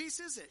 What kind of peace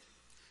is it?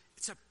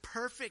 It's a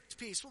perfect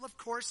peace. Well, of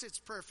course it's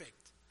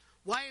perfect.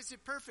 Why is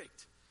it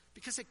perfect?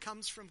 Because it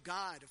comes from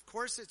God. Of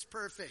course it's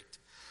perfect.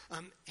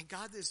 And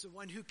God is the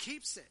one who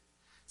keeps it.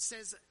 It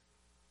says,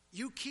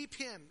 you keep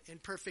him in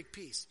perfect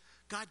peace.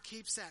 God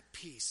keeps that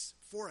peace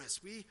for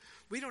us. We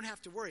don't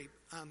have to worry.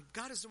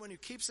 God is the one who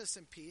keeps us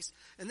in peace.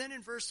 And then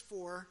in verse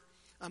 4,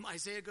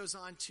 Isaiah goes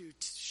on to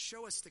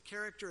show us the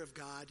character of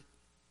God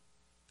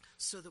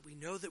so that we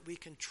know that we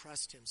can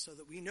trust him, so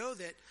that we know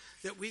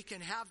that we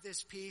can have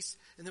this peace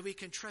and that we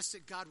can trust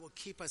that God will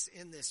keep us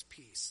in this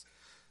peace.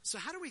 So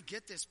how do we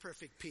get this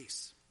perfect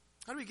peace?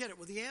 How do we get it?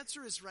 Well, the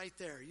answer is right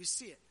there. You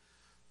see it.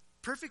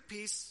 Perfect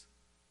peace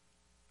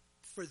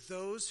for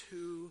those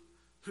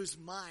whose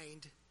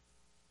mind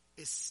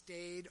is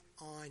stayed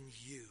on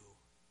you.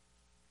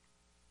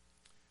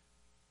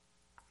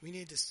 We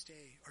need to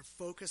stay or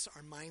focus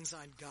our minds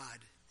on God.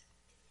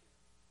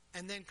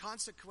 And then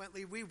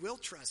consequently, we will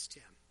trust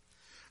him.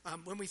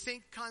 When we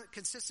think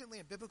consistently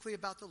and biblically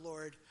about the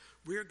Lord,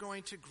 we're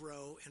going to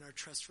grow in our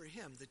trust for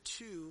him. The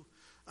two,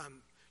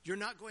 you're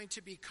not going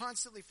to be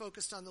constantly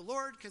focused on the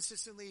Lord,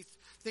 consistently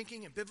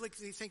thinking and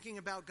biblically thinking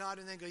about God,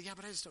 and then go, yeah,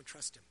 but I just don't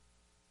trust him.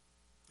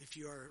 If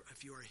you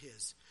are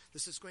his,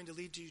 this is going to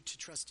lead you to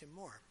trust him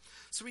more.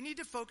 So we need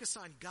to focus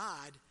on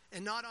God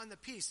and not on the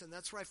peace, and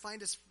that's where I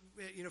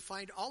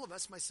find all of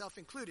us, myself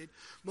included,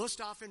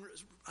 most often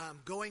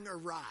going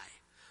awry.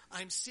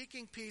 I'm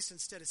seeking peace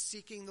instead of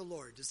seeking the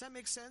Lord. Does that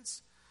make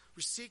sense?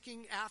 We're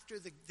seeking after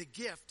the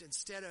gift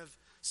instead of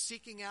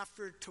seeking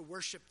after to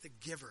worship the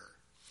giver.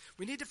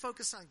 We need to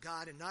focus on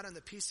God and not on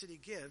the peace that he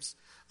gives.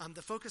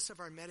 The focus of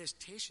our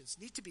meditations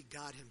need to be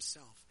God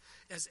himself.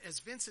 As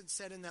Vincent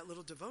said in that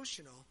little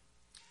devotional,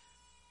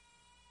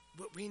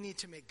 what we need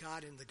to make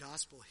God in the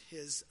gospel,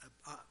 his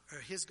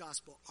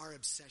gospel, our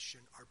obsession,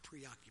 our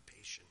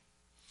preoccupation.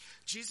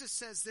 Jesus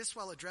says this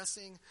while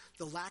addressing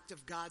the lack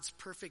of God's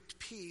perfect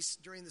peace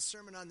during the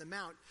Sermon on the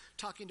Mount,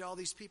 talking to all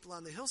these people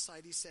on the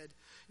hillside. He said,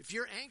 if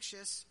you're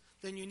anxious,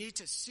 then you need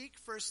to seek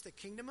first the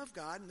kingdom of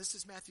God, and this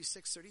is Matthew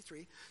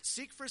 6:33.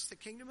 Seek first the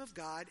kingdom of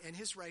God and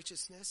his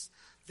righteousness,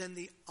 then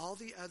all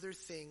the other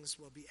things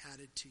will be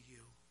added to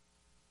you.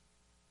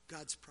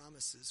 God's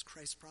promises,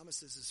 Christ's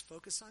promises, is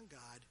focus on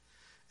God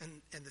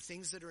and the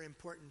things that are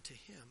important to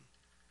him.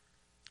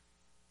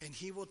 And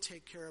he will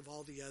take care of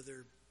all the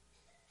other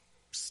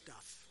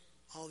stuff.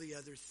 All the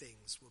other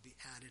things will be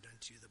added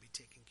unto you. They'll be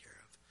taken care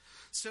of.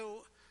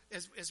 So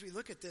as we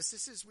look at this,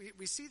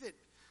 we see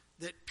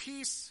that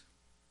peace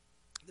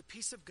The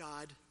peace of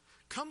God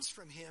comes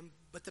from him,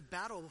 but the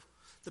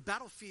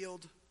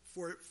battlefield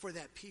for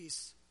that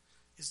peace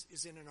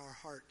is in our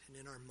heart and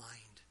in our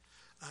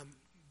mind.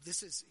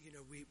 This is,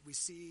 we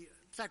see,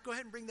 in fact, go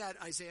ahead and bring that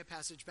Isaiah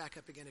passage back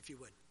up again if you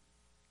would.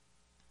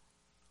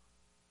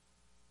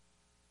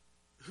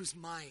 Whose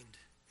mind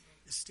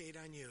is stayed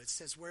on you. It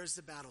says, where's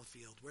the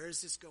battlefield? Where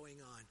is this going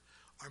on?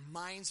 Our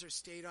minds are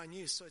stayed on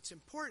you. So it's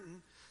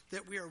important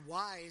that we are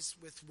wise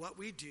with what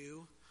we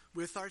do,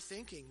 with our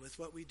thinking, with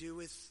what we do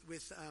with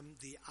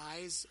the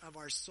eyes of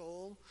our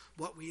soul,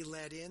 what we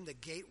let in, the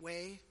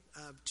gateway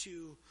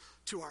to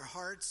our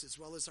hearts as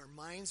well as our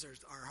minds,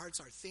 our hearts,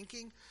 our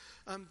thinking.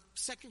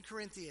 2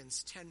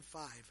 Corinthians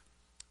 10:5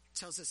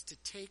 tells us to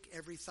take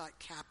every thought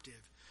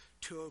captive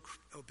to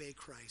obey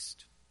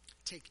Christ.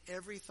 Take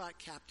every thought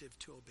captive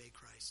to obey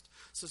Christ.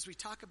 So as we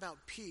talk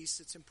about peace,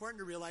 it's important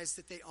to realize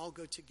that they all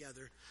go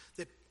together,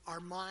 that our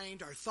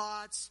mind, our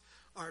thoughts,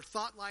 our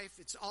thought life,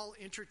 it's all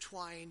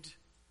intertwined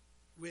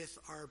with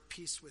our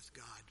peace with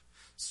God.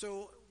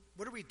 So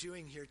what are we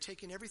doing here?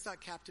 Taking every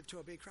thought captive to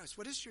obey Christ.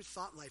 What does your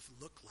thought life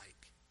look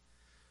like?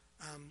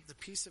 The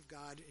peace of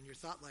God and your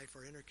thought life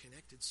are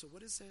interconnected. So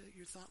what does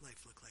your thought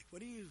life look like?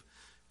 What do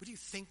you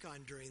think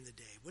on during the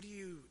day? What do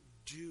you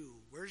do?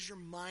 Where does your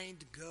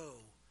mind go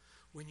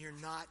when you're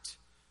not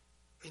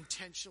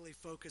intentionally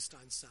focused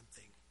on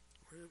something?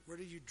 Where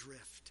do you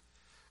drift?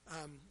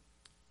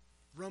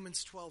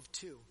 Romans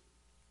 12:2.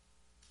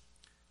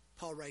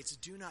 Paul writes,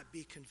 do not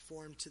be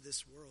conformed to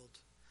this world,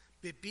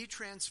 but be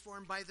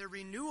transformed by the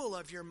renewal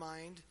of your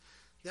mind,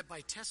 that by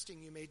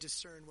testing you may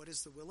discern what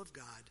is the will of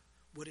God,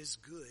 what is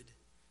good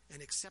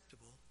and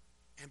acceptable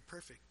and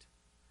perfect.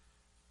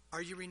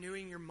 Are you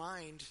renewing your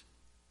mind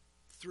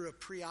through a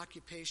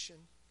preoccupation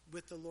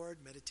with the Lord,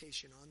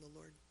 meditation on the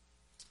Lord?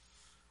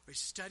 Are you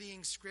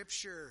studying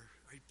Scripture?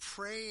 Are you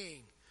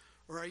praying?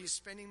 Or are you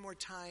spending more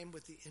time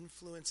with the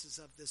influences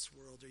of this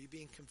world? Are you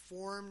being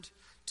conformed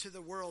to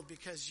the world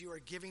because you are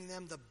giving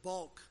them the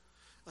bulk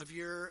of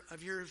your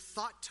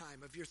thought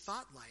time, of your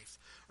thought life?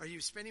 Are you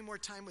spending more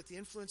time with the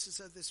influences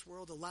of this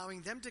world,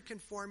 allowing them to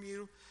conform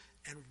you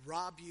and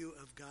rob you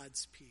of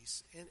God's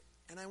peace?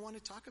 And I want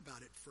to talk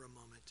about it for a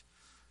moment.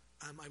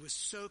 I was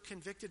so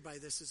convicted by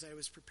this as I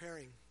was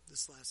preparing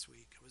this last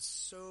week. I was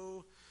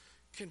so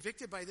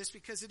convicted by this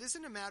because it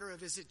isn't a matter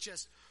of, is it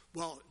just,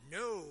 well,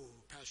 no,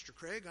 Pastor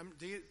Craig,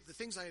 the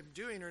things I am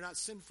doing are not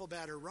sinful,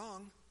 bad, or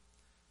wrong.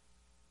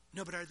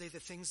 No, but are they the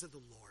things of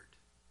the Lord?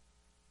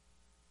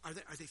 Are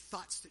they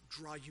thoughts that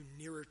draw you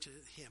nearer to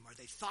him? Are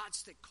they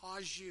thoughts that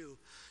cause you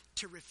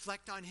to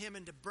reflect on him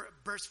and to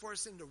burst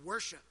forth into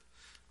worship,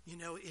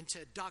 into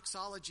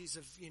doxologies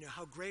of,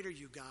 how great are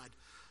you, God?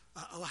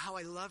 Oh, how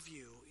I love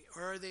you.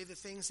 Or are they the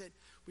things that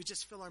we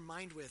just fill our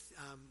mind with?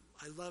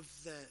 I love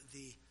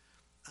the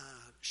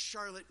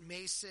Charlotte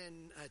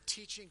Mason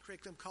teaching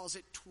curriculum calls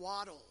it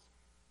twaddle,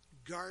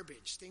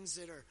 garbage, things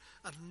that are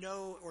of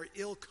no or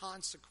ill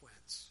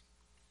consequence.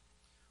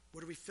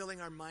 What are we filling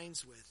our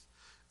minds with?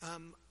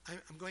 I'm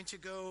going to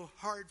go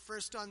hard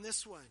first on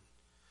this one.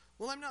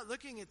 Well, I'm not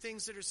looking at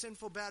things that are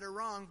sinful, bad, or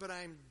wrong, but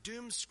I'm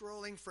doom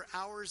scrolling for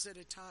hours at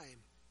a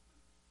time.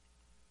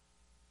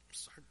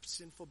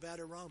 Sinful, bad,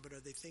 or wrong, but are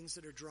they things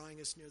that are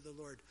drawing us near the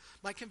Lord?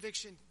 My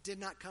conviction did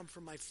not come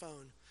from my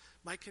phone.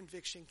 My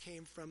conviction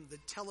came from the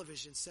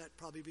television set,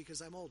 probably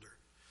because I'm older.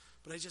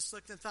 But I just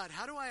looked and thought,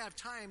 how do I have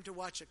time to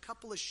watch a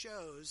couple of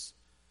shows?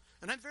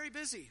 And I'm very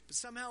busy, but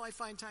somehow I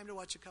find time to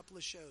watch a couple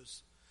of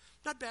shows.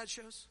 Not bad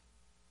shows,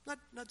 not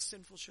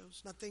sinful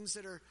shows, not things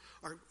that are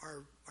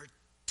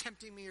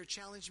tempting me or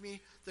challenging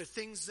me. They're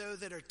things, though,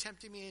 that are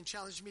tempting me and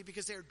challenging me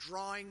because they're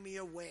drawing me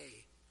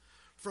away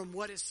from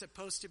what is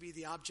supposed to be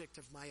the object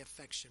of my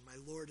affection, my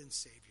Lord and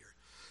Savior.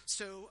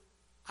 So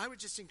I would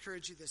just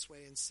encourage you this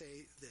way and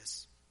say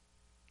this.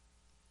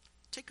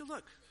 Take a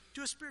look.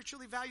 Do a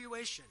spiritual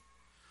evaluation.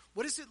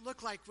 What does it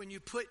look like when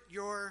you put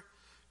your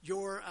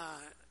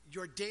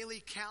daily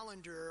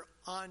calendar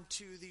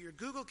onto your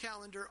Google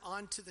Calendar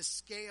onto the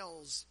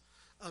scales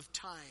of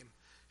time?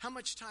 How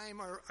much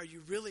time are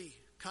you really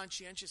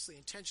conscientiously,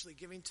 intentionally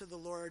giving to the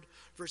Lord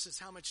versus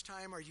how much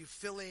time are you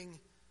filling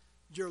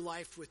your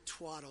life with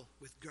twaddle,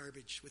 with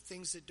garbage, with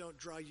things that don't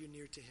draw you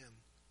near to him?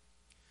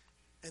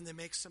 And then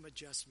make some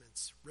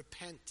adjustments.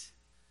 Repent.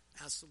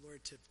 Ask the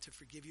Lord to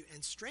forgive you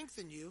and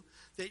strengthen you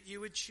that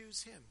you would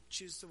choose him,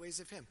 choose the ways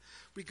of him.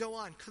 We go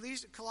on.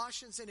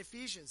 Colossians and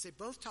Ephesians, they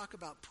both talk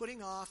about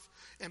putting off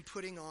and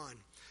putting on.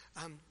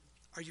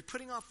 Are you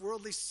putting off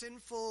worldly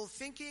sinful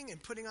thinking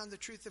and putting on the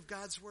truth of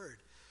God's word?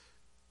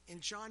 In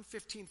John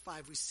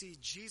 15:5, we see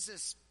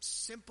Jesus'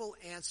 simple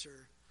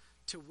answer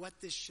to what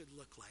this should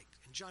look like.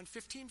 In John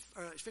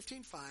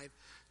 15:5,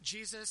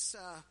 Jesus,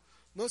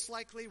 most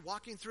likely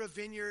walking through a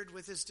vineyard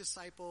with his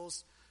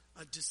disciples,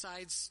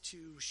 decides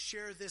to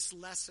share this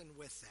lesson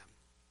with them.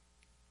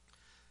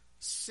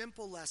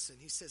 Simple lesson.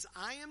 He says,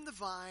 I am the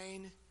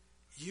vine,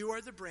 you are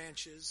the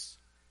branches.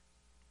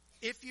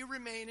 If you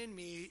remain in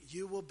me,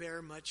 you will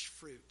bear much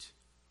fruit.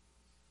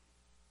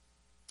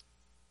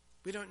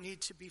 We don't need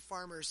to be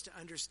farmers to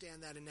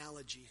understand that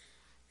analogy.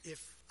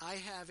 If I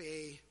have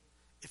a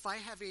if I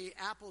have an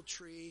apple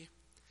tree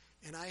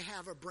and I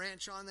have a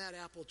branch on that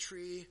apple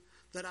tree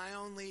that I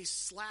only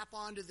slap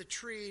onto the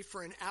tree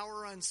for an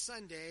hour on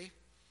Sunday,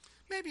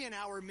 maybe an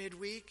hour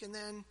midweek, and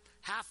then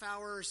half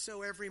hour or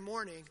so every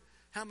morning,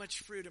 how much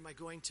fruit am I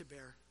going to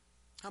bear?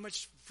 How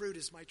much fruit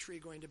is my tree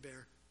going to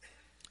bear?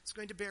 It's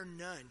going to bear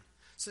none.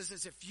 So it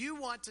says, if you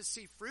want to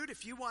see fruit,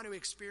 if you want to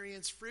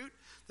experience fruit,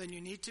 then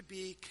you need to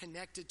be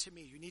connected to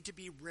me. You need to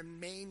be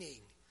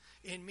remaining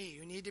in me.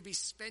 You need to be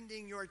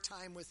spending your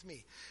time with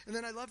me. And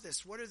then I love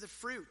this. What are the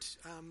fruit?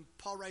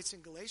 Paul writes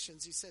in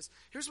Galatians, he says,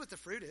 here's what the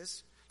fruit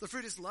is. The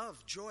fruit is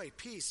love, joy,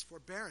 peace,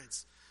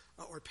 forbearance,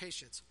 or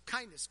patience,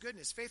 kindness,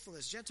 goodness,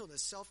 faithfulness,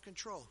 gentleness,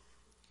 self-control.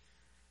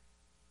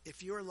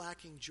 If you're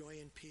lacking joy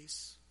and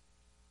peace,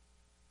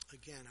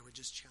 again, I would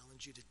just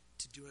challenge you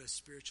to do a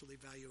spiritual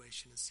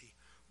evaluation and see,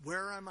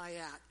 where am I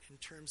at in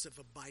terms of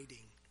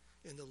abiding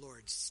in the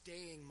Lord,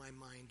 staying my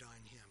mind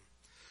on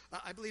him?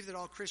 I believe that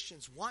all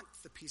Christians want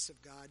the peace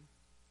of God.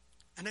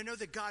 And I know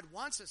that God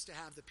wants us to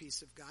have the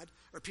peace of God,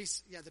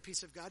 the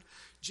peace of God.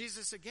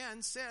 Jesus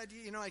again said,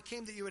 I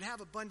came that you would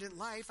have abundant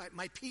life.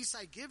 My peace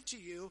I give to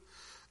you.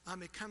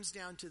 It comes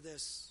down to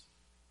this.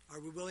 Are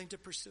we willing to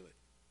pursue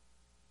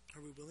it?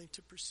 Are we willing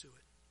to pursue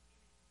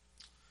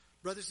it?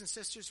 Brothers and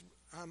sisters,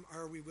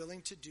 are we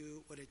willing to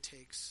do what it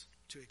takes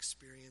to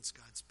experience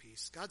God's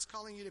peace? God's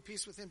calling you to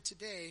peace with him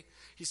today.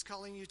 He's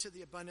calling you to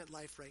the abundant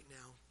life right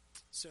now.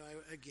 So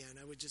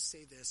I would just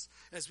say this.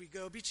 As we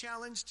go, be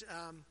challenged,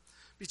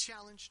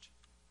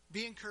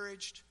 be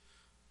encouraged.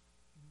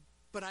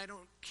 But I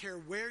don't care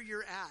where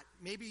you're at.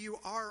 Maybe you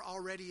are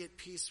already at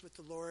peace with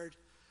the Lord.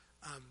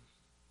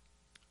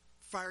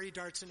 Fiery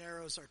darts and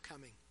arrows are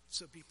coming,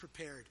 so be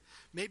prepared.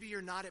 Maybe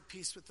you're not at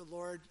peace with the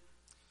Lord,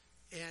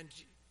 and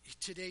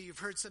today you've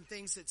heard some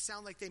things that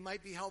sound like they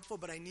might be helpful,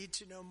 but I need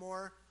to know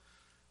more.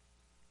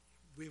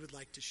 We would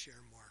like to share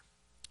more.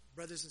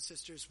 Brothers and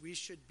sisters, we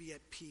should be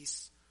at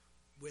peace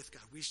with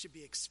God. We should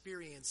be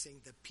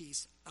experiencing the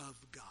peace of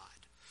God.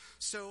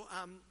 So,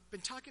 been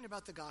talking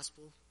about the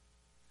gospel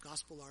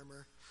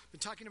armor. Been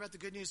talking about the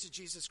good news of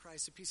Jesus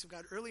Christ, the peace of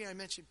God. Earlier I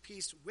mentioned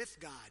peace with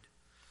God.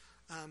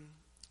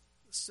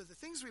 So the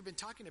things we've been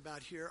talking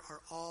about here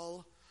are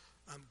all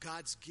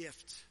God's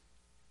gift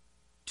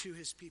to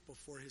his people,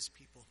 for his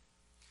people.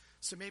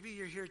 So maybe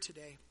you're here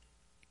today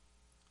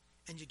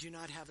and you do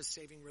not have a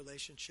saving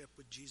relationship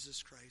with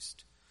Jesus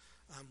Christ,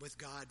 with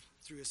God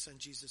through his son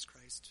Jesus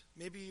Christ.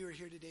 Maybe you are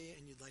here today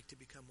and you'd like to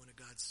become one of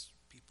God's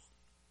people.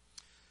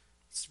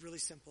 It's really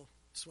simple.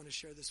 Just want to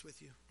share this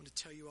with you. I want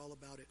to tell you all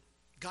about it.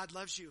 God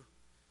loves you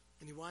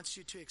and he wants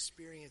you to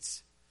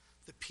experience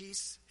the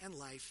peace and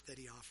life that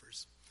he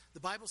offers. The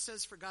Bible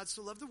says, for God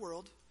so loved the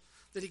world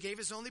that he gave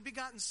his only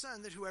begotten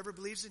son, that whoever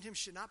believes in him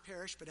should not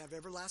perish but have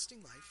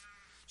everlasting life.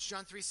 It's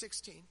John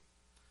 3:16,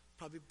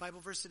 probably a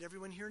Bible verse that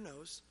everyone here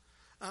knows.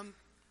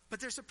 But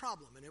there's a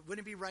problem, and it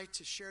wouldn't be right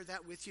to share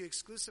that with you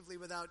exclusively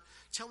without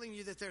telling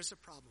you that there's a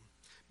problem.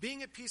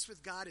 Being at peace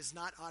with God is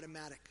not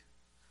automatic.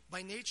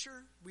 By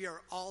nature, we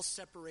are all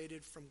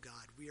separated from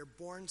God. We are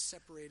born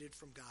separated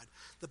from God.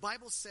 The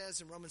Bible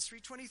says in Romans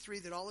 3:23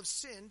 that all have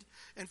sinned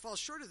and fall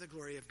short of the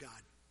glory of God.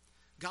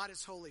 God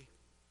is holy.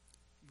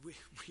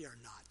 We are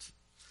not.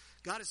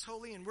 God is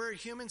holy and we're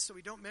human, so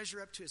we don't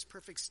measure up to his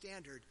perfect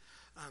standard.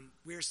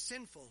 We are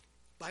sinful.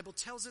 The Bible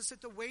tells us that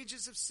the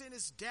wages of sin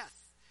is death,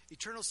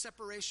 eternal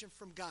separation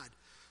from God.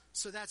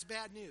 So that's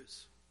bad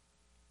news.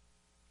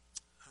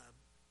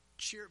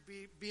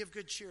 Be of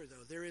good cheer,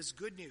 though. There is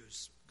good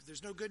news.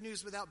 There's no good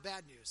news without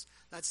bad news.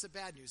 That's the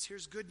bad news.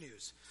 Here's good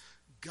news.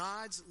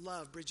 God's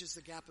love bridges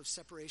the gap of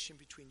separation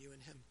between you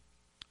and him.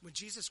 When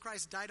Jesus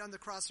Christ died on the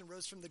cross and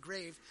rose from the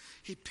grave,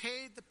 he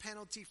paid the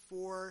penalty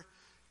for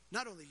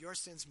not only your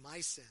sins,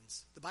 my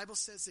sins. The Bible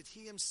says that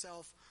he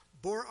himself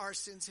bore our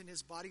sins in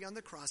his body on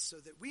the cross so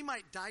that we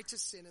might die to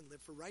sin and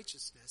live for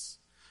righteousness.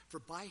 For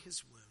by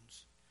his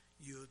wounds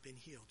you have been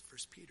healed, 1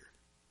 Peter.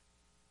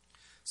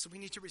 So we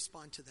need to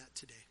respond to that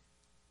today.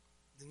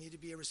 There need to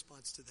be a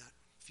response to that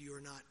if you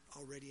are not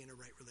already in a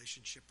right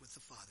relationship with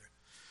the Father.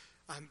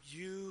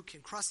 You can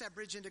cross that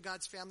bridge into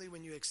God's family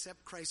when you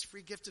accept Christ's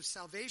free gift of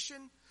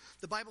salvation.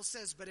 The Bible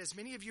says, but as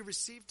many of you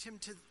received him,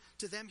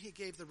 to them he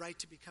gave the right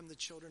to become the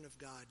children of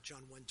God,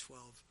 John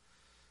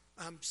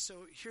 1:12.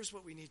 So here's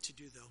what we need to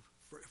do,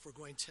 though, if we're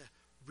going to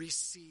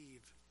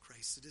receive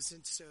Christ. It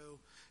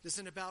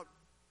isn't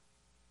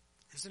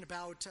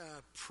about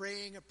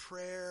praying a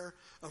prayer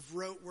of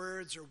rote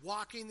words or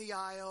walking the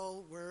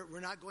aisle. We're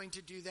not going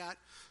to do that.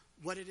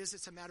 What it is,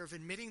 it's a matter of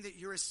admitting that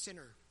you're a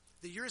sinner.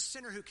 That you're a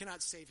sinner who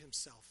cannot save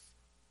himself,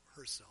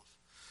 herself.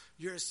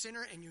 You're a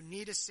sinner and you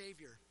need a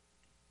Savior.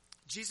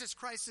 Jesus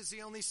Christ is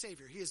the only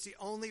Savior. He is the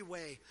only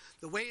way,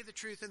 the way, the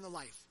truth, and the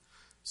life.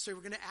 So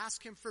we're going to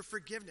ask him for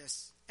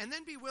forgiveness and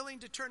then be willing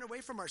to turn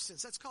away from our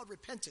sins. That's called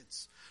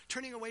repentance.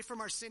 Turning away from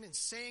our sin and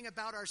saying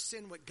about our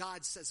sin what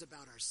God says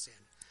about our sin.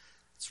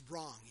 It's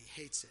wrong. He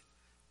hates it.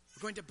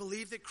 We're going to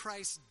believe that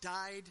Christ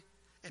died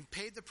and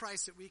paid the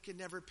price that we could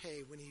never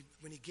pay when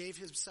he gave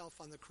himself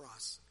on the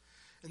cross.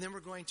 And then we're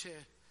going to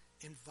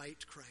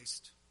invite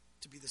Christ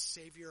to be the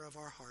Savior of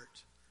our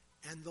heart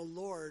and the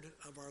Lord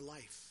of our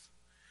life.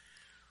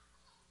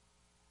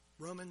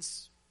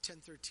 Romans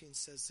 10:13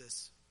 says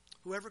this,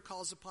 whoever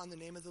calls upon the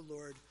name of the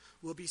Lord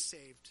will be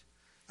saved.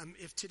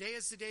 If today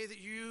is the day that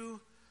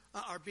you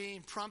are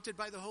being prompted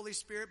by the Holy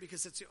Spirit,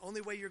 because it's the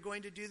only way you're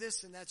going to do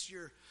this, and that's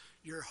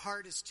your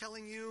heart is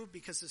telling you,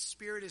 because the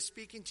Spirit is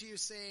speaking to you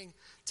saying,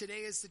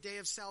 today is the day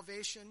of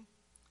salvation.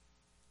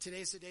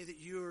 Today is the day that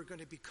you are going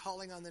to be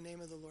calling on the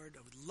name of the Lord.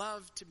 I would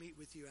love to meet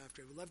with you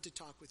after. I would love to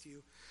talk with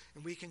you,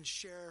 and we can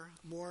share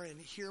more and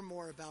hear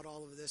more about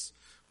all of this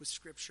with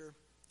Scripture.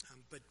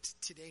 But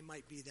today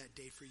might be that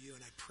day for you,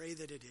 and I pray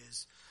that it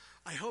is.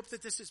 I hope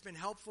that this has been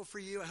helpful for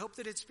you. I hope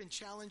that it's been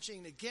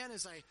challenging. Again,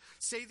 as I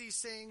say these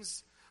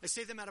things, I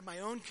say them out of my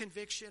own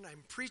conviction.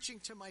 I'm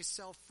preaching to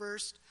myself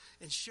first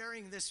and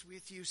sharing this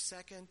with you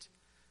second.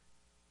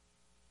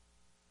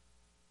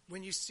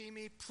 When you see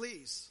me,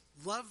 please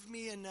love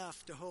me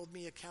enough to hold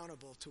me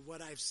accountable to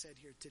what I've said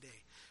here today.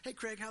 Hey,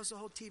 Craig, how's the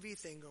whole TV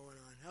thing going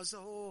on? How's the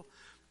whole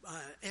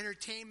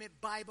entertainment,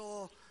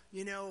 Bible,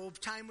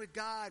 time with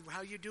God?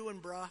 How you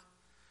doing, bruh?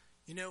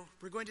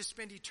 We're going to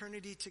spend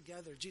eternity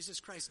together. Jesus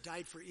Christ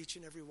died for each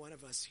and every one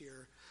of us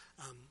here.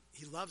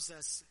 He loves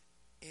us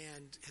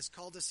and has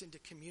called us into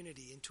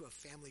community, into a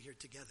family here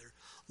together.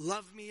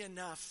 Love me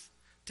enough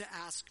to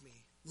ask me.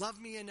 Love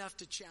me enough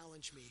to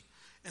challenge me.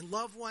 And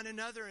love one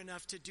another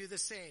enough to do the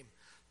same.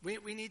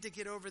 We need to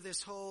get over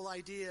this whole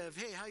idea of,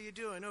 hey, how you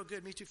doing? Oh,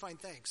 good, me too, fine,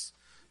 thanks.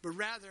 But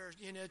rather,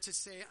 to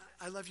say,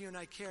 I love you and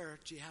I care.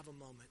 Do you have a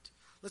moment?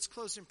 Let's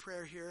close in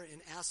prayer here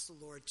and ask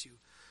the Lord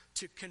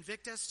to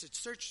convict us, to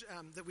search,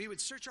 that we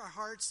would search our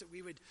hearts, that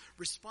we would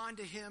respond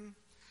to him,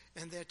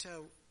 and that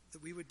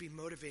we would be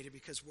motivated,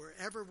 because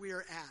wherever we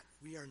are at,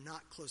 we are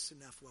not close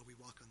enough while we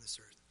walk on this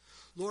earth.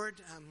 Lord,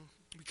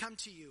 we come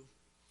to you.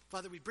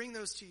 Father, we bring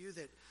those to you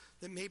that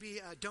maybe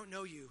don't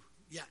know you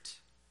yet.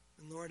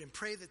 And Lord, and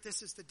pray that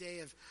this is the day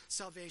of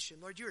salvation.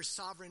 Lord, you are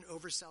sovereign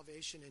over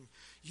salvation, and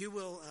you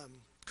will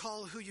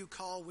call who you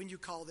call when you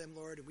call them,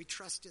 Lord, and we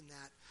trust in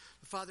that.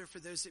 Father, for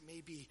those that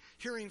may be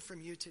hearing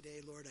from you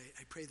today, Lord,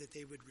 I pray that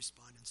they would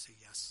respond and say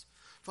yes.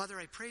 Father,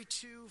 I pray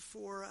too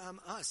for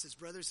us as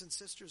brothers and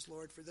sisters,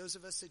 Lord, for those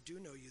of us that do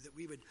know you, that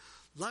we would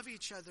love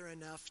each other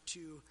enough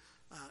to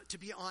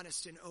be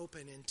honest and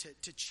open, and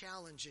to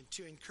challenge and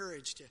to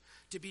encourage,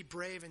 to be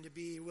brave and to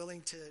be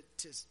willing to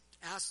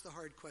ask the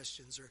hard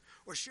questions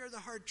or share the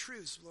hard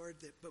truths, Lord,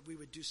 but we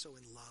would do so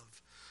in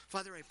love.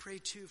 Father, I pray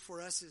too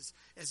for us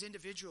as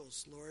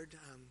individuals, Lord,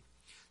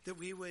 that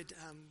we would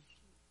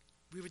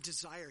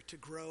desire to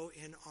grow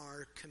in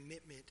our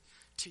commitment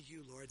to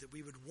you, Lord, that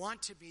we would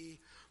want to be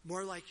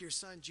more like your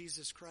Son,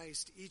 Jesus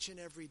Christ, each and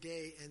every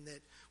day, and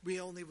that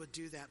we only would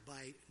do that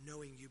by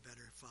knowing you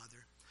better,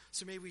 Father.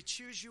 So may we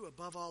choose you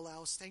above all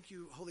else. Thank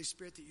you, Holy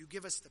Spirit, that you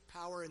give us the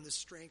power and the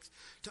strength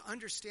to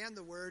understand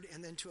the word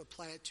and then to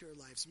apply it to our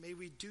lives. May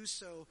we do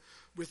so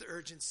with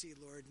urgency,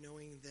 Lord,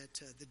 knowing that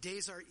the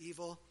days are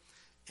evil.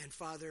 And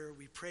Father,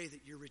 we pray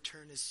that your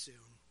return is soon.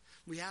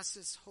 We ask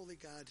this, Holy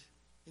God,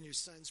 in your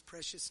Son's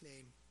precious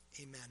name.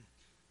 Amen.